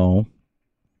going to go.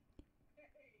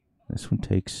 This one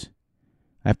takes.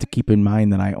 I have to keep in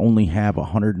mind that I only have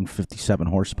 157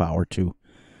 horsepower too.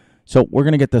 So we're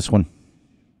going to get this one.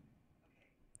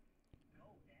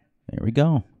 There we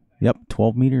go. Yep,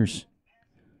 12 meters.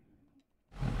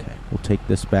 Okay, we'll take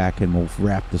this back and we'll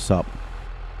wrap this up.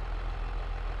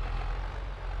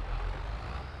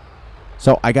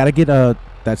 So I got to get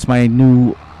that's my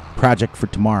new project for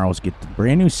tomorrow, is get the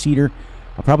brand new seeder.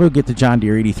 I'll probably get the John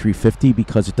Deere 8350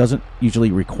 because it doesn't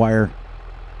usually require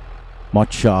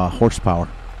much horsepower.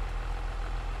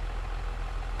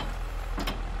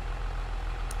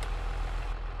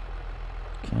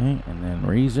 Okay, and then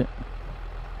raise it.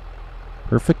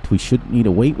 Perfect. We shouldn't need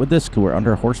a weight with this because we're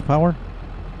under horsepower.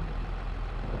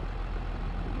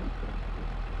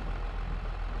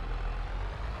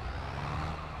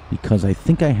 Because I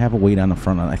think I have a weight on the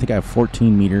front. I think I have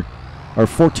 14 meter or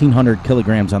 1,400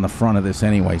 kilograms on the front of this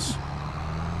anyways.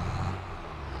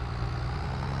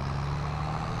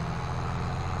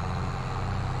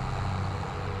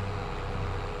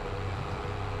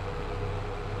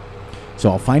 So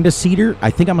I'll find a cedar.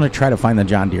 I think I'm going to try to find the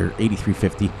John Deere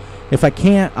 8350. If I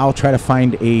can't, I'll try to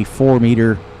find a 4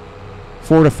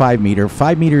 to 5 meter.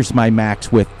 5 meters is my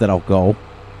max width that I'll go.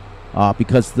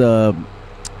 Because the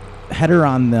header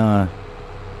on the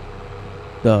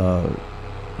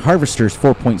harvester is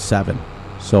 4.7.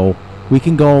 So we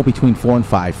can go between 4 and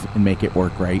 5 and make it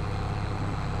work right.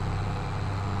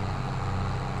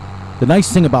 The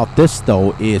nice thing about this,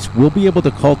 though, is we'll be able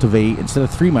to cultivate, instead of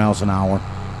 3 miles an hour,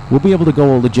 we'll be able to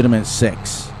go a legitimate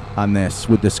 6 on this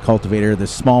with this cultivator,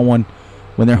 this small one.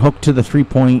 When they're hooked to the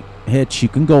 3-point hitch, you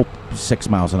can go 6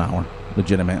 miles an hour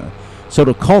legitimately. So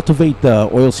to cultivate the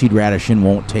oilseed radish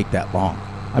won't take that long.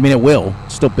 I mean, it will.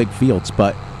 It's still big fields,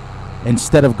 but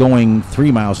instead of going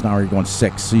 3 miles an hour, you're going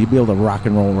 6. So you'll be able to rock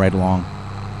and roll right along.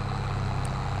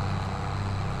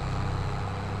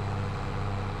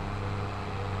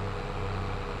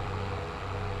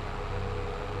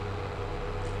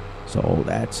 So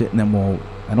that's it, and then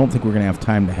I don't think we're going to have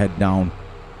time to head down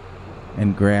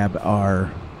and grab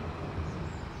our,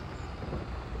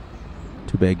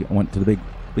 too big, I went to the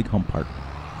big hump part.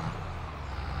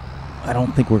 I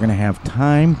don't think we're going to have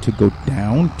time to go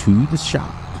down to the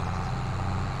shop.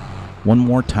 One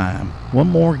more time. One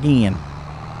more again.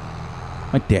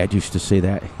 My dad used to say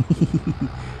that.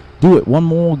 Do it one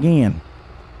more again.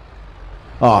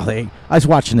 Oh, I was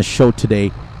watching the show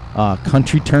today,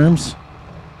 Country Terms.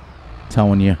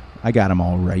 Telling you, I got them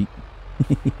all right.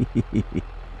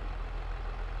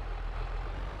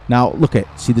 Now,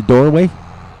 see the doorway?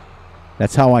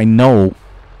 That's how I know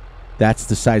that's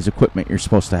the size equipment you're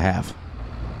supposed to have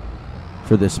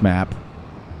for this map,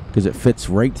 because it fits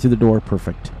right through the door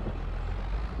perfect.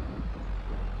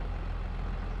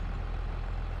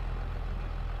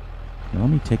 Now, let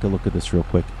me take a look at this real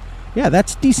quick. Yeah,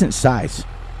 that's decent size.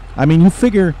 I mean, you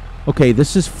figure, okay,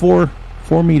 this is 4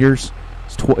 meters.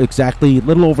 Exactly a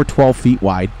little over 12 feet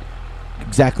wide,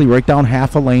 exactly right down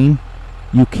half a lane.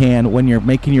 You can, when you're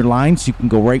making your lines, you can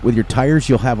go right with your tires.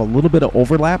 You'll have a little bit of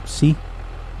overlap. See,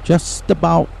 just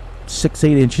about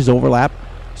 6-8 inches overlap.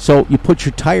 So you put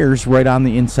your tires right on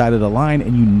the inside of the line,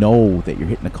 and you know that you're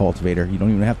hitting the cultivator. You don't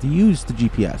even have to use the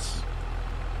GPS.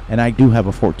 And I do have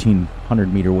a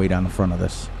 1,400 meter weight on the front of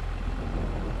this.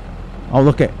 Oh,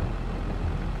 look at,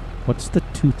 what's the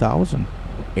 2000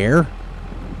 air?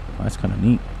 Oh, that's kind of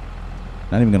neat.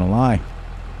 Not even going to lie.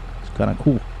 It's kind of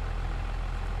cool.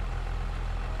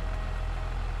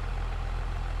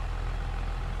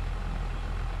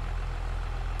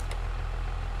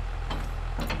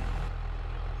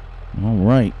 All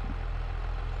right.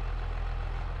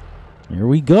 Here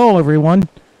we go, everyone.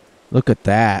 Look at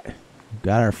that.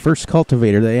 Got our first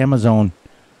cultivator, the Amazon.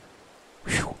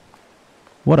 Whew.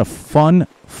 What a fun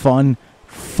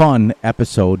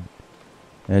episode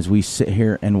as we sit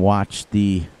here and watch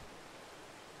the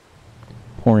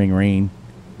pouring rain.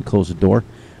 We close the door.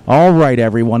 All right,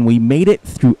 everyone. We made it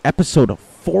through episode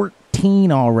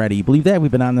 14 already. Believe that?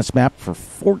 We've been on this map for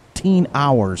 14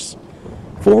 hours.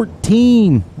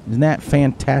 14! Isn't that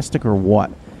fantastic or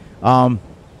what? And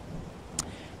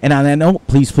on that note,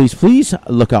 please, please, please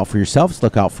look out for yourselves,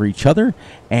 look out for each other,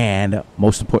 and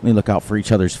most importantly, look out for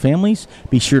each other's families.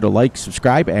 Be sure to like,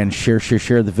 subscribe, and share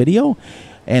the video,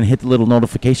 and hit the little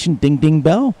notification ding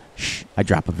bell. Shh, I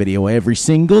drop a video every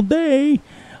single day.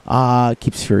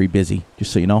 Keeps very busy,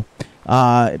 just so you know.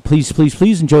 Please, please,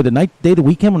 please enjoy the night, day, the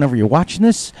weekend, whenever you're watching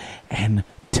this, and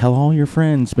tell all your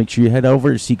friends. Make sure you head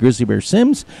over to see Grizzly Bear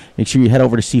Sims. Make sure you head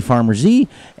over to see Farmer Z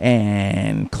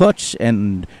and Clutch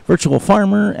and Virtual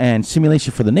Farmer and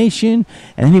Simulation for the Nation.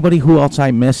 And anybody who else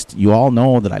I missed, you all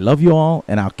know that I love you all,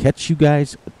 and I'll catch you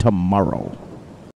guys tomorrow.